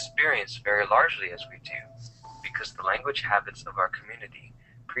otherwise experience very largely as we do, because the language habits of our community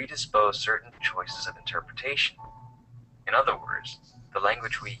predispose certain choices of interpretation. In other words, the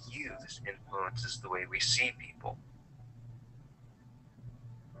language we use influences the way we see people.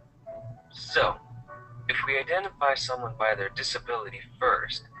 So, if we identify someone by their disability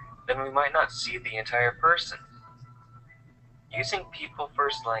first, then we might not see the entire person. Using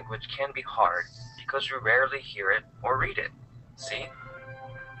people-first language can be hard because we rarely hear it or read it. See?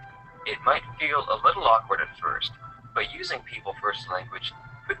 It might feel a little awkward at first, but using people-first language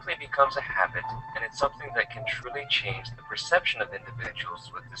quickly becomes a habit, and it's something that can truly change the perception of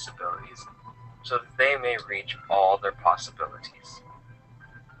individuals with disabilities so that they may reach all their possibilities.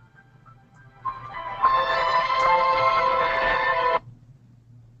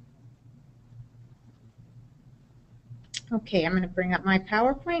 Okay, I'm going to bring up my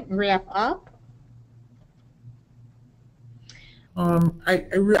PowerPoint and wrap up. I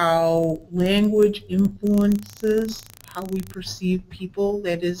how language influences how we perceive people.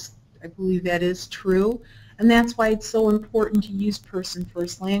 That is, I believe that is true. And that's why it's so important to use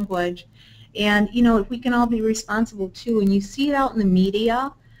person-first language. And, you know, if we can all be responsible too, when you see it out in the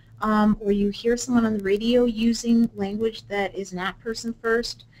media, or you hear someone on the radio using language that is not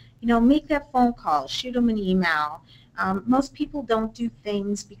person-first, you know, make that phone call, shoot them an email. Most people don't do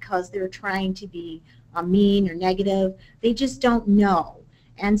things because they're trying to be mean or negative. They just don't know.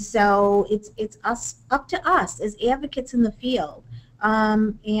 And so it's up to us as advocates in the field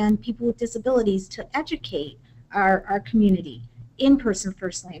and people with disabilities to educate our community in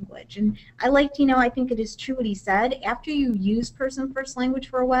person-first language. And I like to, you know, I think it is true what he said. After you use person-first language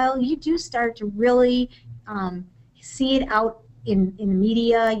for a while, you do start to really see it out in the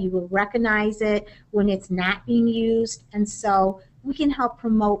media. You will recognize it when it's not being used, and so we can help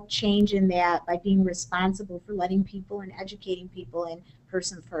promote change in that by being responsible for letting people and educating people in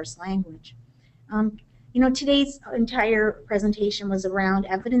person-first language. You know, today's entire presentation was around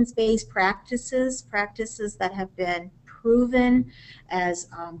evidence-based practices that have been proven as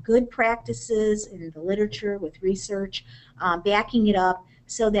good practices in the literature with research, backing it up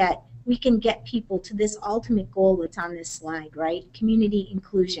so that we can get people to this ultimate goal that's on this slide, right? Community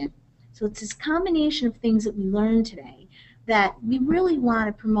inclusion. So it's this combination of things that we learned today that we really want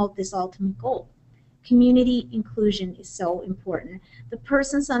to promote this ultimate goal. Community inclusion is so important. The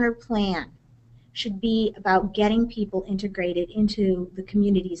person-centered plan should be about getting people integrated into the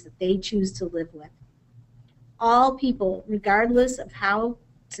communities that they choose to live with. All people, regardless of how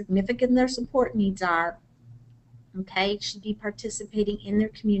significant their support needs are, okay, should be participating in their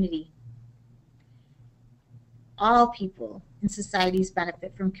community. All people in societies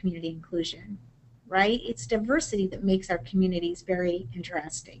benefit from community inclusion, right? It's diversity that makes our communities very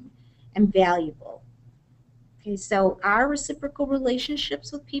interesting and valuable. Okay, so our reciprocal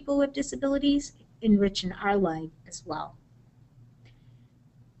relationships with people with disabilities enrich in our life as well.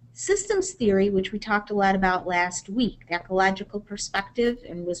 Systems theory, which we talked a lot about last week, ecological perspective,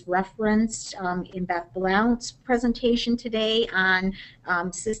 and was referenced in Beth Blount's presentation today on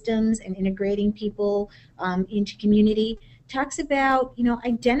systems and integrating people into community, talks about, you know,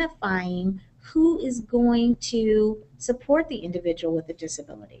 identifying who is going to support the individual with a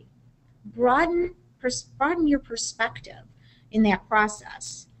disability. Broaden your perspective in that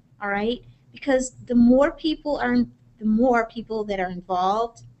process, all right? Because the more people that are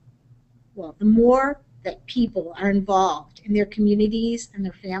involved, well, the more that people are involved in their communities and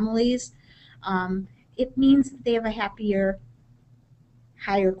their families, it means that they have a happier,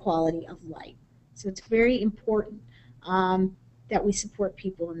 higher quality of life. So it's very important that we support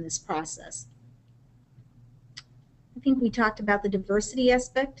people in this process. I think we talked about the diversity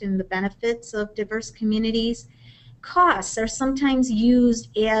aspect and the benefits of diverse communities. Costs are sometimes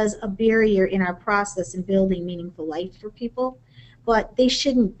used as a barrier in our process in building meaningful life for people, but they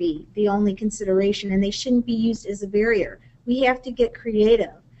shouldn't be the only consideration, and they shouldn't be used as a barrier. We have to get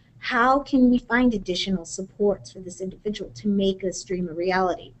creative. How can we find additional supports for this individual to make this dream a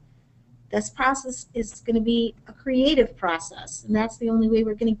reality? This process is going to be a creative process, and that's the only way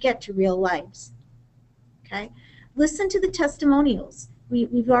we're going to get to real lives. Okay? Listen to the testimonials.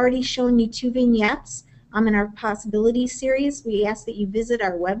 We've already shown you 2 vignettes in our possibilities series. We ask that you visit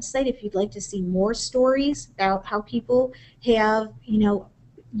our website if you'd like to see more stories about how people have, you know,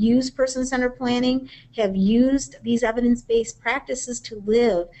 use person-centered planning have used these evidence-based practices to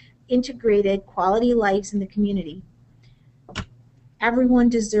live integrated quality lives in the community. Everyone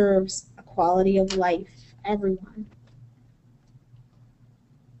deserves a quality of life, everyone.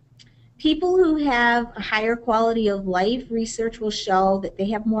 People who have a higher quality of life, research will show that they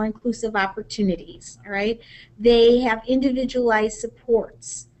have more inclusive opportunities, all right? They have individualized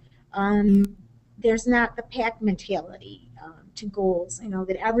supports. There's not the pack mentality to goals,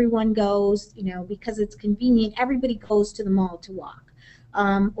 that everyone goes, because it's convenient, everybody goes to the mall to walk.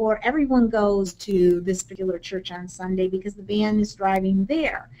 Or everyone goes to this particular church on Sunday because the van is driving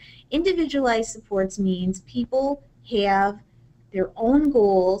there. Individualized supports means people have their own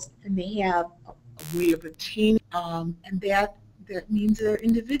goals and they have a way of attaining, and that means they're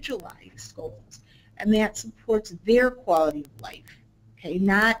individualized goals, and that supports their quality of life. Okay,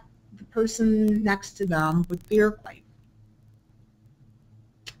 not the person next to them, but their life.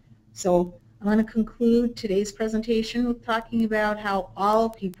 So I'm going to conclude today's presentation with talking about how all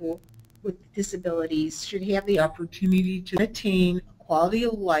people with disabilities should have the opportunity to attain a quality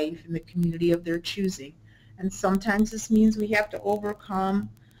of life in the community of their choosing. And sometimes this means we have to overcome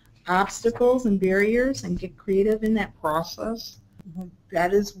obstacles and barriers and get creative in that process.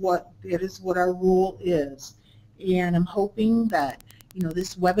 That is what our role is. And I'm hoping that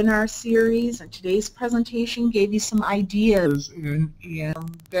this webinar series and today's presentation gave you some ideas and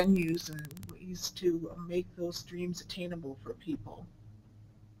venues and ways to make those dreams attainable for people.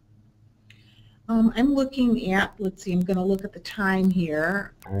 I'm looking at, let's see, I'm going to look at the time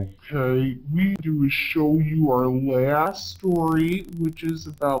here. Okay, we do is show you our last story, which is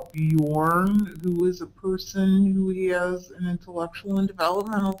about Bjorn, who is a person who has an intellectual and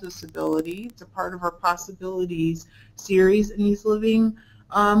developmental disability. It's a part of our Possibilities series, and he's living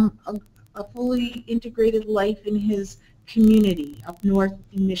a fully integrated life in his community up north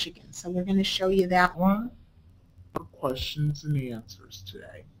in Michigan. So we're going to show you that one for questions and answers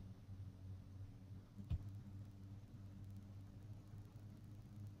today.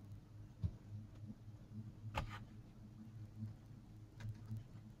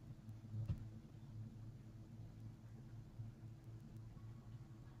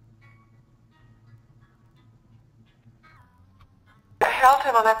 I held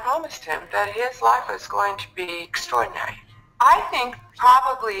him and I promised him that his life was going to be extraordinary. I think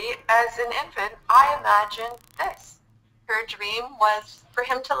probably as an infant, I imagined this. Her dream was for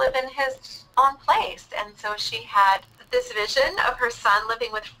him to live in his own place, and so she had this vision of her son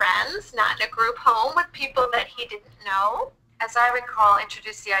living with friends, not in a group home with people that he didn't know. As I recall,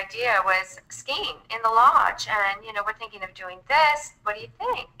 introduced the idea was skiing in the lodge, and we're thinking of doing this. What do you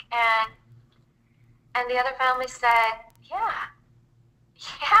think? And the other family said, yeah,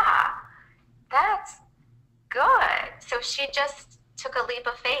 that's good. So she just took a leap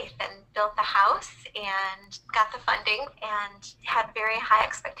of faith and built the house and got the funding and had very high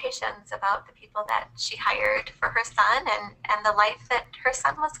expectations about the people that she hired for her son and the life that her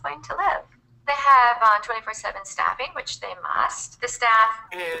son was going to live. They have 24/7 staffing, which they must. The staff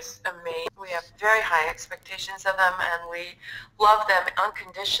is amazing. We have very high expectations of them, and we love them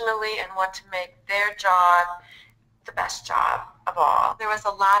unconditionally and want to make their job the best job of all. There was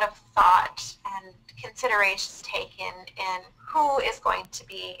a lot of thought and considerations taken in who is going to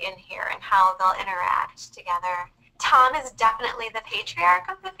be in here and how they'll interact together. Tom is definitely the patriarch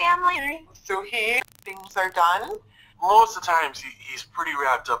of the family. So things are done. Most of the times he's pretty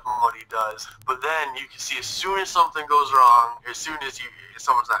wrapped up in what he does, but then you can see as soon as something goes wrong, as soon as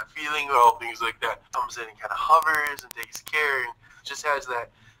someone's not feeling well, things like that, comes in and kind of hovers and takes care and just has that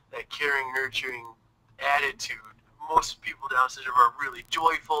caring, nurturing attitude. Most people Down syndrome are really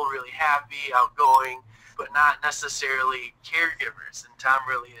joyful, really happy, outgoing, but not necessarily caregivers, and Tom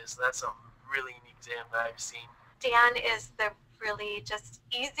really is. That's a really unique example that I've seen. Dan is the really just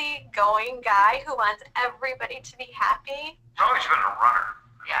easygoing guy who wants everybody to be happy. He's always been a runner.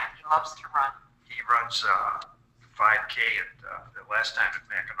 Yeah, he loves to run. He runs 5K at the last time at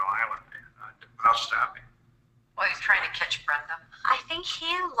Mackinac Island, bus stopping. Well, he's trying to catch Brenda. I think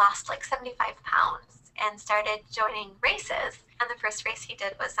he lost like 75 pounds and started joining races. And the first race he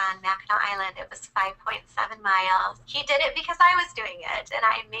did was on Mackinac Island. It was 5.7 miles. He did it because I was doing it, and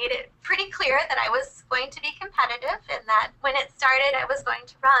I made it pretty clear that I was going to be competitive and that when it started I was going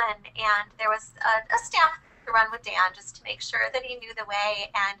to run. And there was a staff to run with Dan just to make sure that he knew the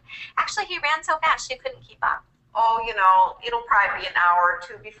way. And actually he ran so fast she couldn't keep up. Oh, it'll probably be an hour or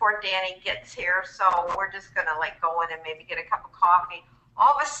two before Danny gets here, so we're just going to go in and maybe get a cup of coffee.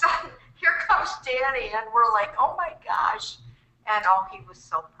 All of a sudden, here comes Danny, and we're like, oh my gosh. And he was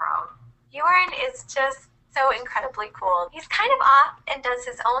so proud. Bjorn is just so incredibly cool. He's kind of off and does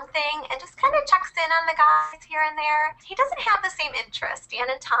his own thing and just kind of checks in on the guys here and there. He doesn't have the same interests.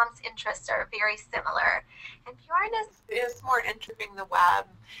 Dan and Tom's interests are very similar. And Bjorn is more interested in the web.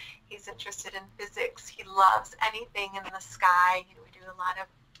 He's interested in physics. He loves anything in the sky. We do a lot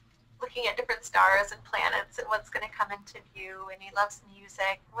of looking at different stars and planets and what's going to come into view, and he loves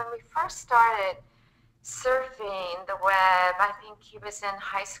music. When we first started surfing the web, I think he was in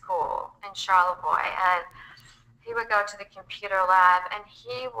high school in Charlevoix, and he would go to the computer lab and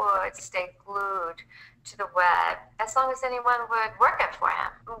he would stay glued to the web as long as anyone would work it for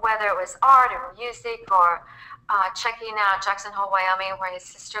him, whether it was art or music or checking out Jackson Hole, Wyoming, where his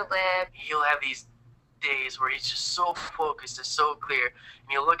sister lived. He'll have these days where he's just so focused and so clear, and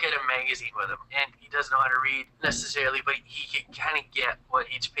you'll look at a magazine with him, and he doesn't know how to read necessarily, but he can kind of get what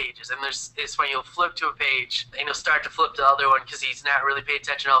each page is. And it's when you'll flip to a page, and he'll start to flip to the other one because he's not really paying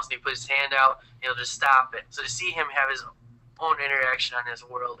attention else, and he puts his hand out, and he'll just stop it. So to see him have his own interaction on his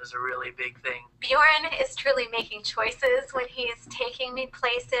world is a really big thing. Bjorn is truly making choices when he's taking me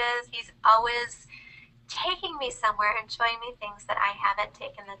places. He's always taking me somewhere and showing me things that I haven't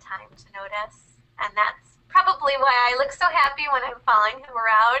taken the time to notice. And that's probably why I look so happy when I'm following him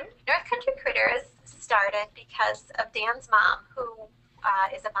around. North Country Critters started because of Dan's mom, who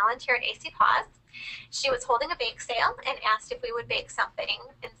is a volunteer at AC Paws. She was holding a bake sale and asked if we would bake something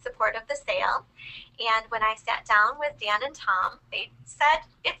in support of the sale. And when I sat down with Dan and Tom, they said,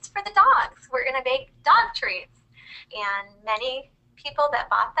 it's for the dogs. We're going to bake dog treats. And many people that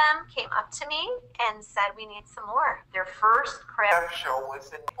bought them came up to me and said, we need some more. Their first craft show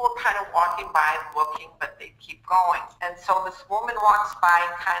was, and people were kind of walking by and looking, but they keep going. And so this woman walks by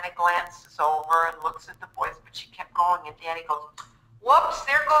and kind of glances over and looks at the boys, but she kept going, and Danny goes, whoops,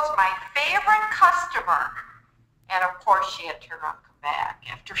 there goes my favorite customer. And of course she had to turn around and come back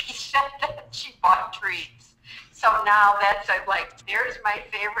after he said that she bought treats. So now that's like, there's my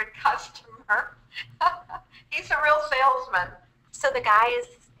favorite customer. He's a real salesman. So the guys,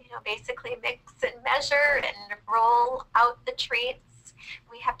 basically mix and measure and roll out the treats.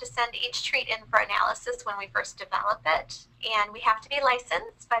 We have to send each treat in for analysis when we first develop it. And we have to be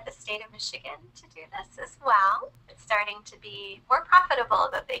licensed by the state of Michigan to do this as well. It's starting to be more profitable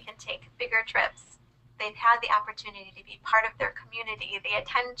that they can take bigger trips. They've had the opportunity to be part of their community. They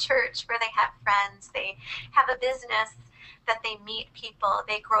attend church where they have friends. They have a business that they meet people.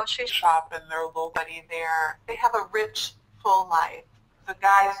 They grocery shop and their little buddy there. They have a rich, full life. The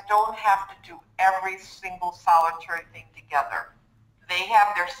guys don't have to do every single solitary thing together. They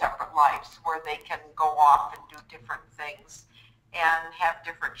have their separate lives where they can go off and do different things and have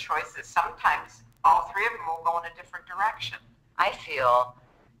different choices. Sometimes all three of them will go in a different direction. I feel,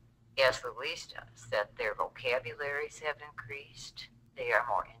 as Louise does, that their vocabularies have increased. They are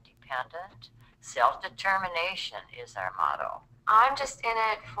more independent. Self-determination is our motto. I'm just in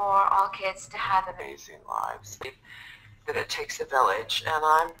it for all kids to have amazing lives. That it takes a village, and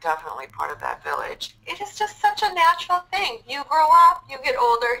I'm definitely part of that village. It is just such a natural thing. You grow up, you get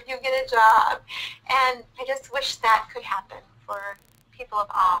older, you get a job, and I just wish that could happen for people of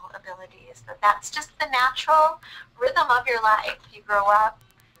all abilities. But that's just the natural rhythm of your life. You grow up,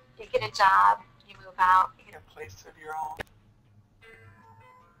 you get a job, you move out, you get a place of your own.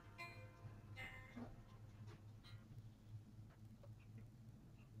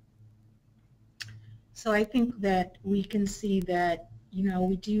 So I think that we can see that,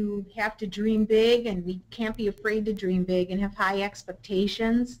 we do have to dream big, and we can't be afraid to dream big and have high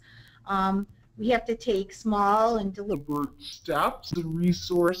expectations. We have to take small and deliberate steps, the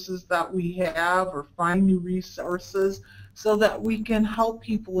resources that we have, or find new resources so that we can help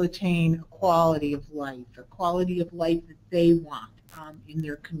people attain a quality of life that they want in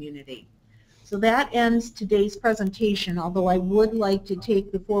their community. So that ends today's presentation, although I would like to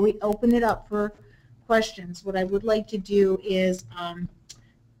take, before we open it up for questions, what I would like to do is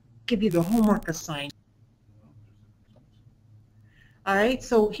give you the homework assignment. All right,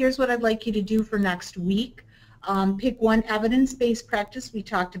 so here's what I'd like you to do for next week. Pick one evidence-based practice we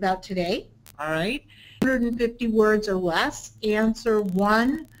talked about today. All right, 150 words or less. Answer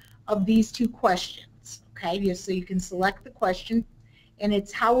one of these two questions. Okay, just so you can select the question, and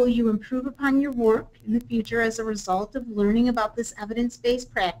it's how will you improve upon your work in the future as a result of learning about this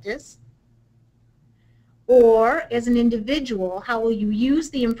evidence-based practice? Or, as an individual, how will you use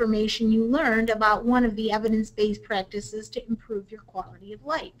the information you learned about one of the evidence-based practices to improve your quality of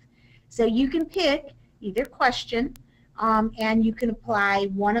life? So you can pick either question, and you can apply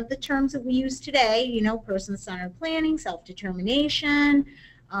one of the terms that we use today, person-centered planning, self-determination,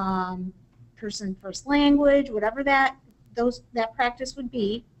 person-first language, whatever that practice would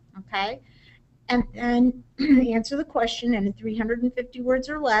be, okay? and answer the question in 350 words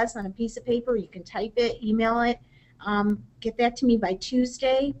or less on a piece of paper. You can type it, email it. Get that to me by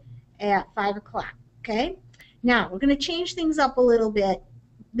Tuesday at 5 o'clock, okay? Now, we're going to change things up a little bit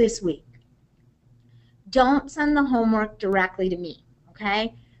this week. Don't send the homework directly to me,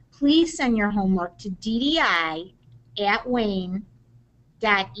 okay? Please send your homework to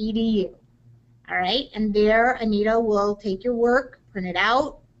ddi@wayne.edu, all right? And there, Anita will take your work, print it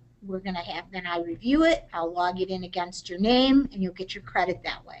out. We're going to have, then I review it. I'll log it in against your name, and you'll get your credit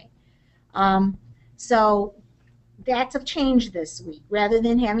that way. So that's a change this week. Rather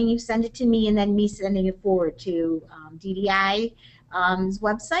than having you send it to me and then me sending it forward to DDI's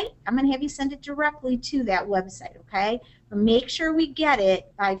website, I'm going to have you send it directly to that website, okay? But make sure we get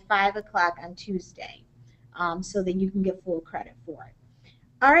it by 5 o'clock on Tuesday so that you can get full credit for it.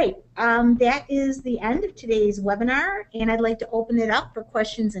 All right, that is the end of today's webinar, and I'd like to open it up for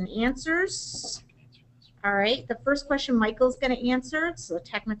questions and answers. All right, the first question Michael's going to answer. It's a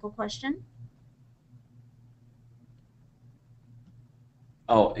technical question.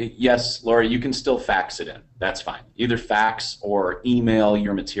 Oh, yes, Laura, you can still fax it in. That's fine. Either fax or email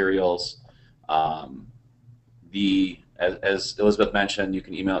your materials. As Elizabeth mentioned, you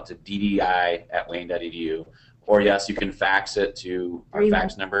can email it to ddi@wayne.edu. Or, yes, you can fax it to our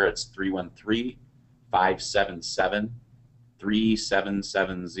fax number. It's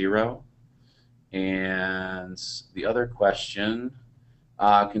 313-577-3770. And the other question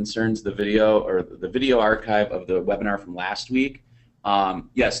concerns the video archive of the webinar from last week.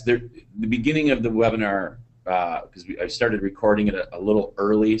 Yes, the beginning of the webinar, because I started recording it a little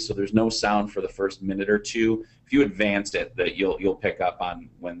early, so there's no sound for the first minute or two. If you advanced it, that you'll pick up on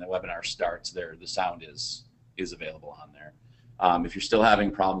when the webinar starts. There, the sound is available on there. If you're still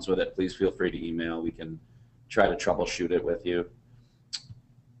having problems with it, please feel free to email. We can try to troubleshoot it with you.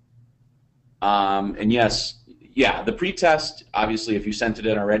 And yes, yeah, the pretest, obviously, if you sent it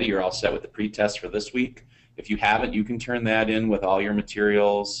in already, you're all set with the pretest for this week. If you haven't, you can turn that in with all your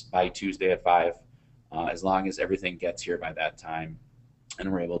materials by Tuesday at 5, as long as everything gets here by that time,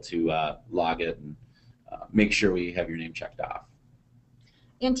 and we're able to log it and make sure we have your name checked off.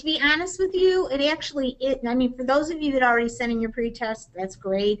 And to be honest with you, I mean, for those of you that already sent in your pretest, that's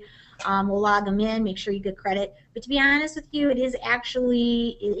great. We'll log them in, make sure you get credit. But to be honest with you, it is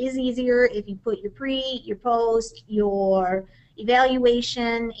easier if you put your pre, your post, your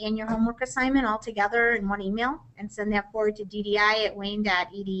evaluation, and your homework assignment all together in one email and send that forward to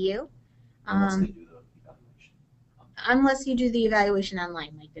ddi@wayne.edu. Unless you do the evaluation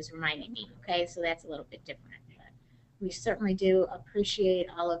online, like this reminding me, okay? So that's a little bit different. We certainly do appreciate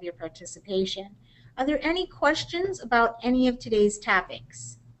all of your participation. Are there any questions about any of today's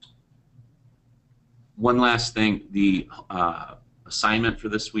topics? One last thing, the assignment for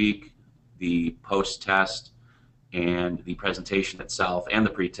this week, the post-test, and the presentation itself and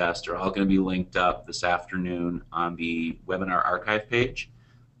the pretest are all going to be linked up this afternoon on the webinar archive page.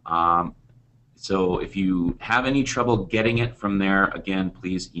 So if you have any trouble getting it from there, again,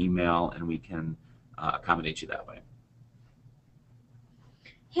 please email and we can accommodate you that way.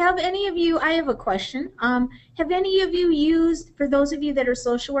 Have any of you, I have a question, have any of you used, for those of you that are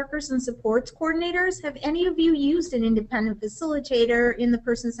social workers and supports coordinators, have any of you used an independent facilitator in the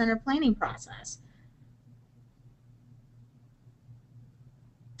person-centered planning process?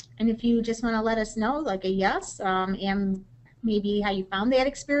 And if you just want to let us know, like a yes, and maybe how you found that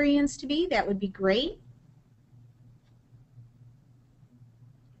experience to be, that would be great.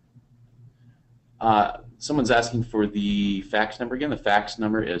 Someone's asking for the fax number again. The fax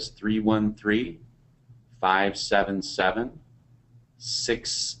number is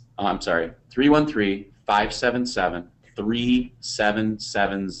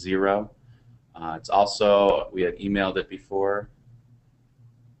It's also, we had emailed it before.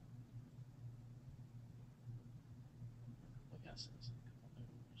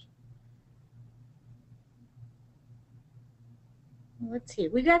 Let's see.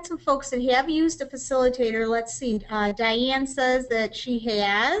 We got some folks that have used a facilitator. Let's see. Diane says that she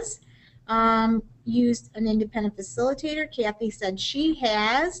has used an independent facilitator. Kathy said she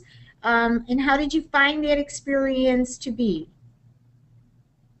has. And how did you find that experience to be?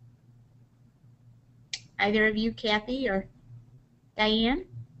 Either of you, Kathy or Diane?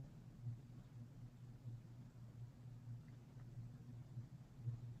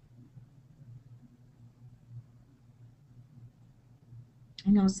 I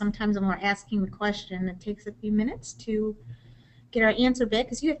know sometimes when we're asking the question, it takes a few minutes to get our answer back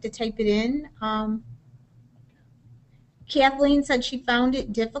because you have to type it in. Kathleen said she found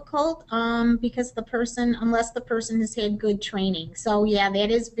it difficult because unless the person has had good training. So yeah,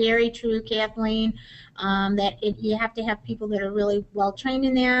 that is very true, Kathleen. You have to have people that are really well trained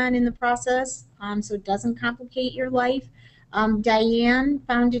in that in the process, so it doesn't complicate your life. Diane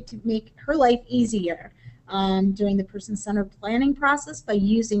found it to make her life easier during the person-centered planning process by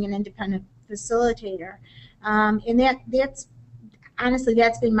using an independent facilitator, and that's honestly,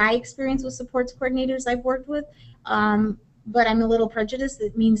 that's been my experience with supports coordinators I've worked with. But I'm a little prejudiced.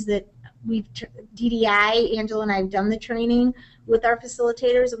 It means that DDI, Angela and I have done the training with our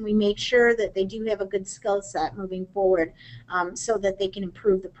facilitators, and we make sure that they do have a good skill set moving forward so that they can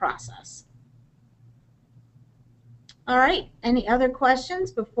improve the process. All right, any other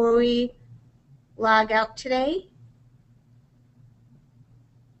questions before we log out today?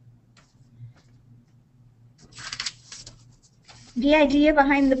 The idea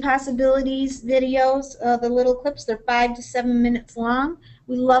behind the possibilities videos, the little clips, they're 5 to 7 minutes long.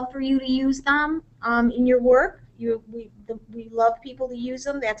 We love for you to use them in your work. We love people to use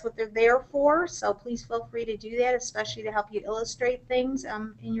them. That's what they're there for. So please feel free to do that, especially to help you illustrate things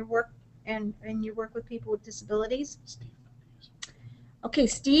in your work and in your work with people with disabilities. Okay,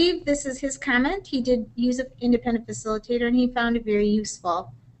 Steve, this is his comment. He did use an independent facilitator and he found it very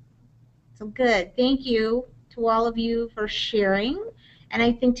useful. So good. Thank you to all of you for sharing. And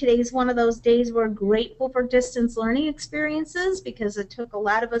I think today is one of those days we're grateful for distance learning experiences because it took a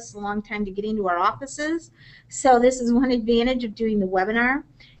lot of us a long time to get into our offices. So this is one advantage of doing the webinar.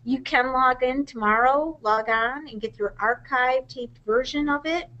 You can log in tomorrow, log on, and get your archive taped version of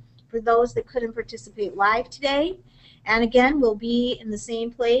it for those that couldn't participate live today. And again, we'll be in the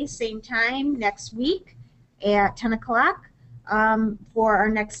same place, same time next week at 10 o'clock. For our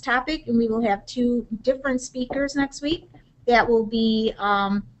next topic, and we will have 2 different speakers next week. That will be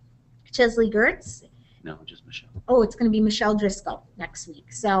Chesley Gertz. No, just Michelle. Oh, it's going to be Michelle Driscoll next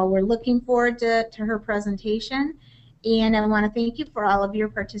week. So we're looking forward to her presentation. And I want to thank you for all of your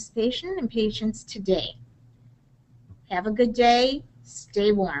participation and patience today. Have a good day.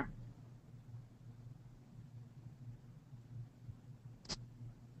 Stay warm.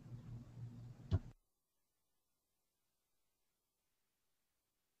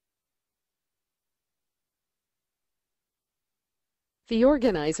 The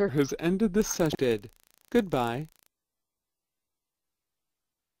organizer has ended the session. Goodbye.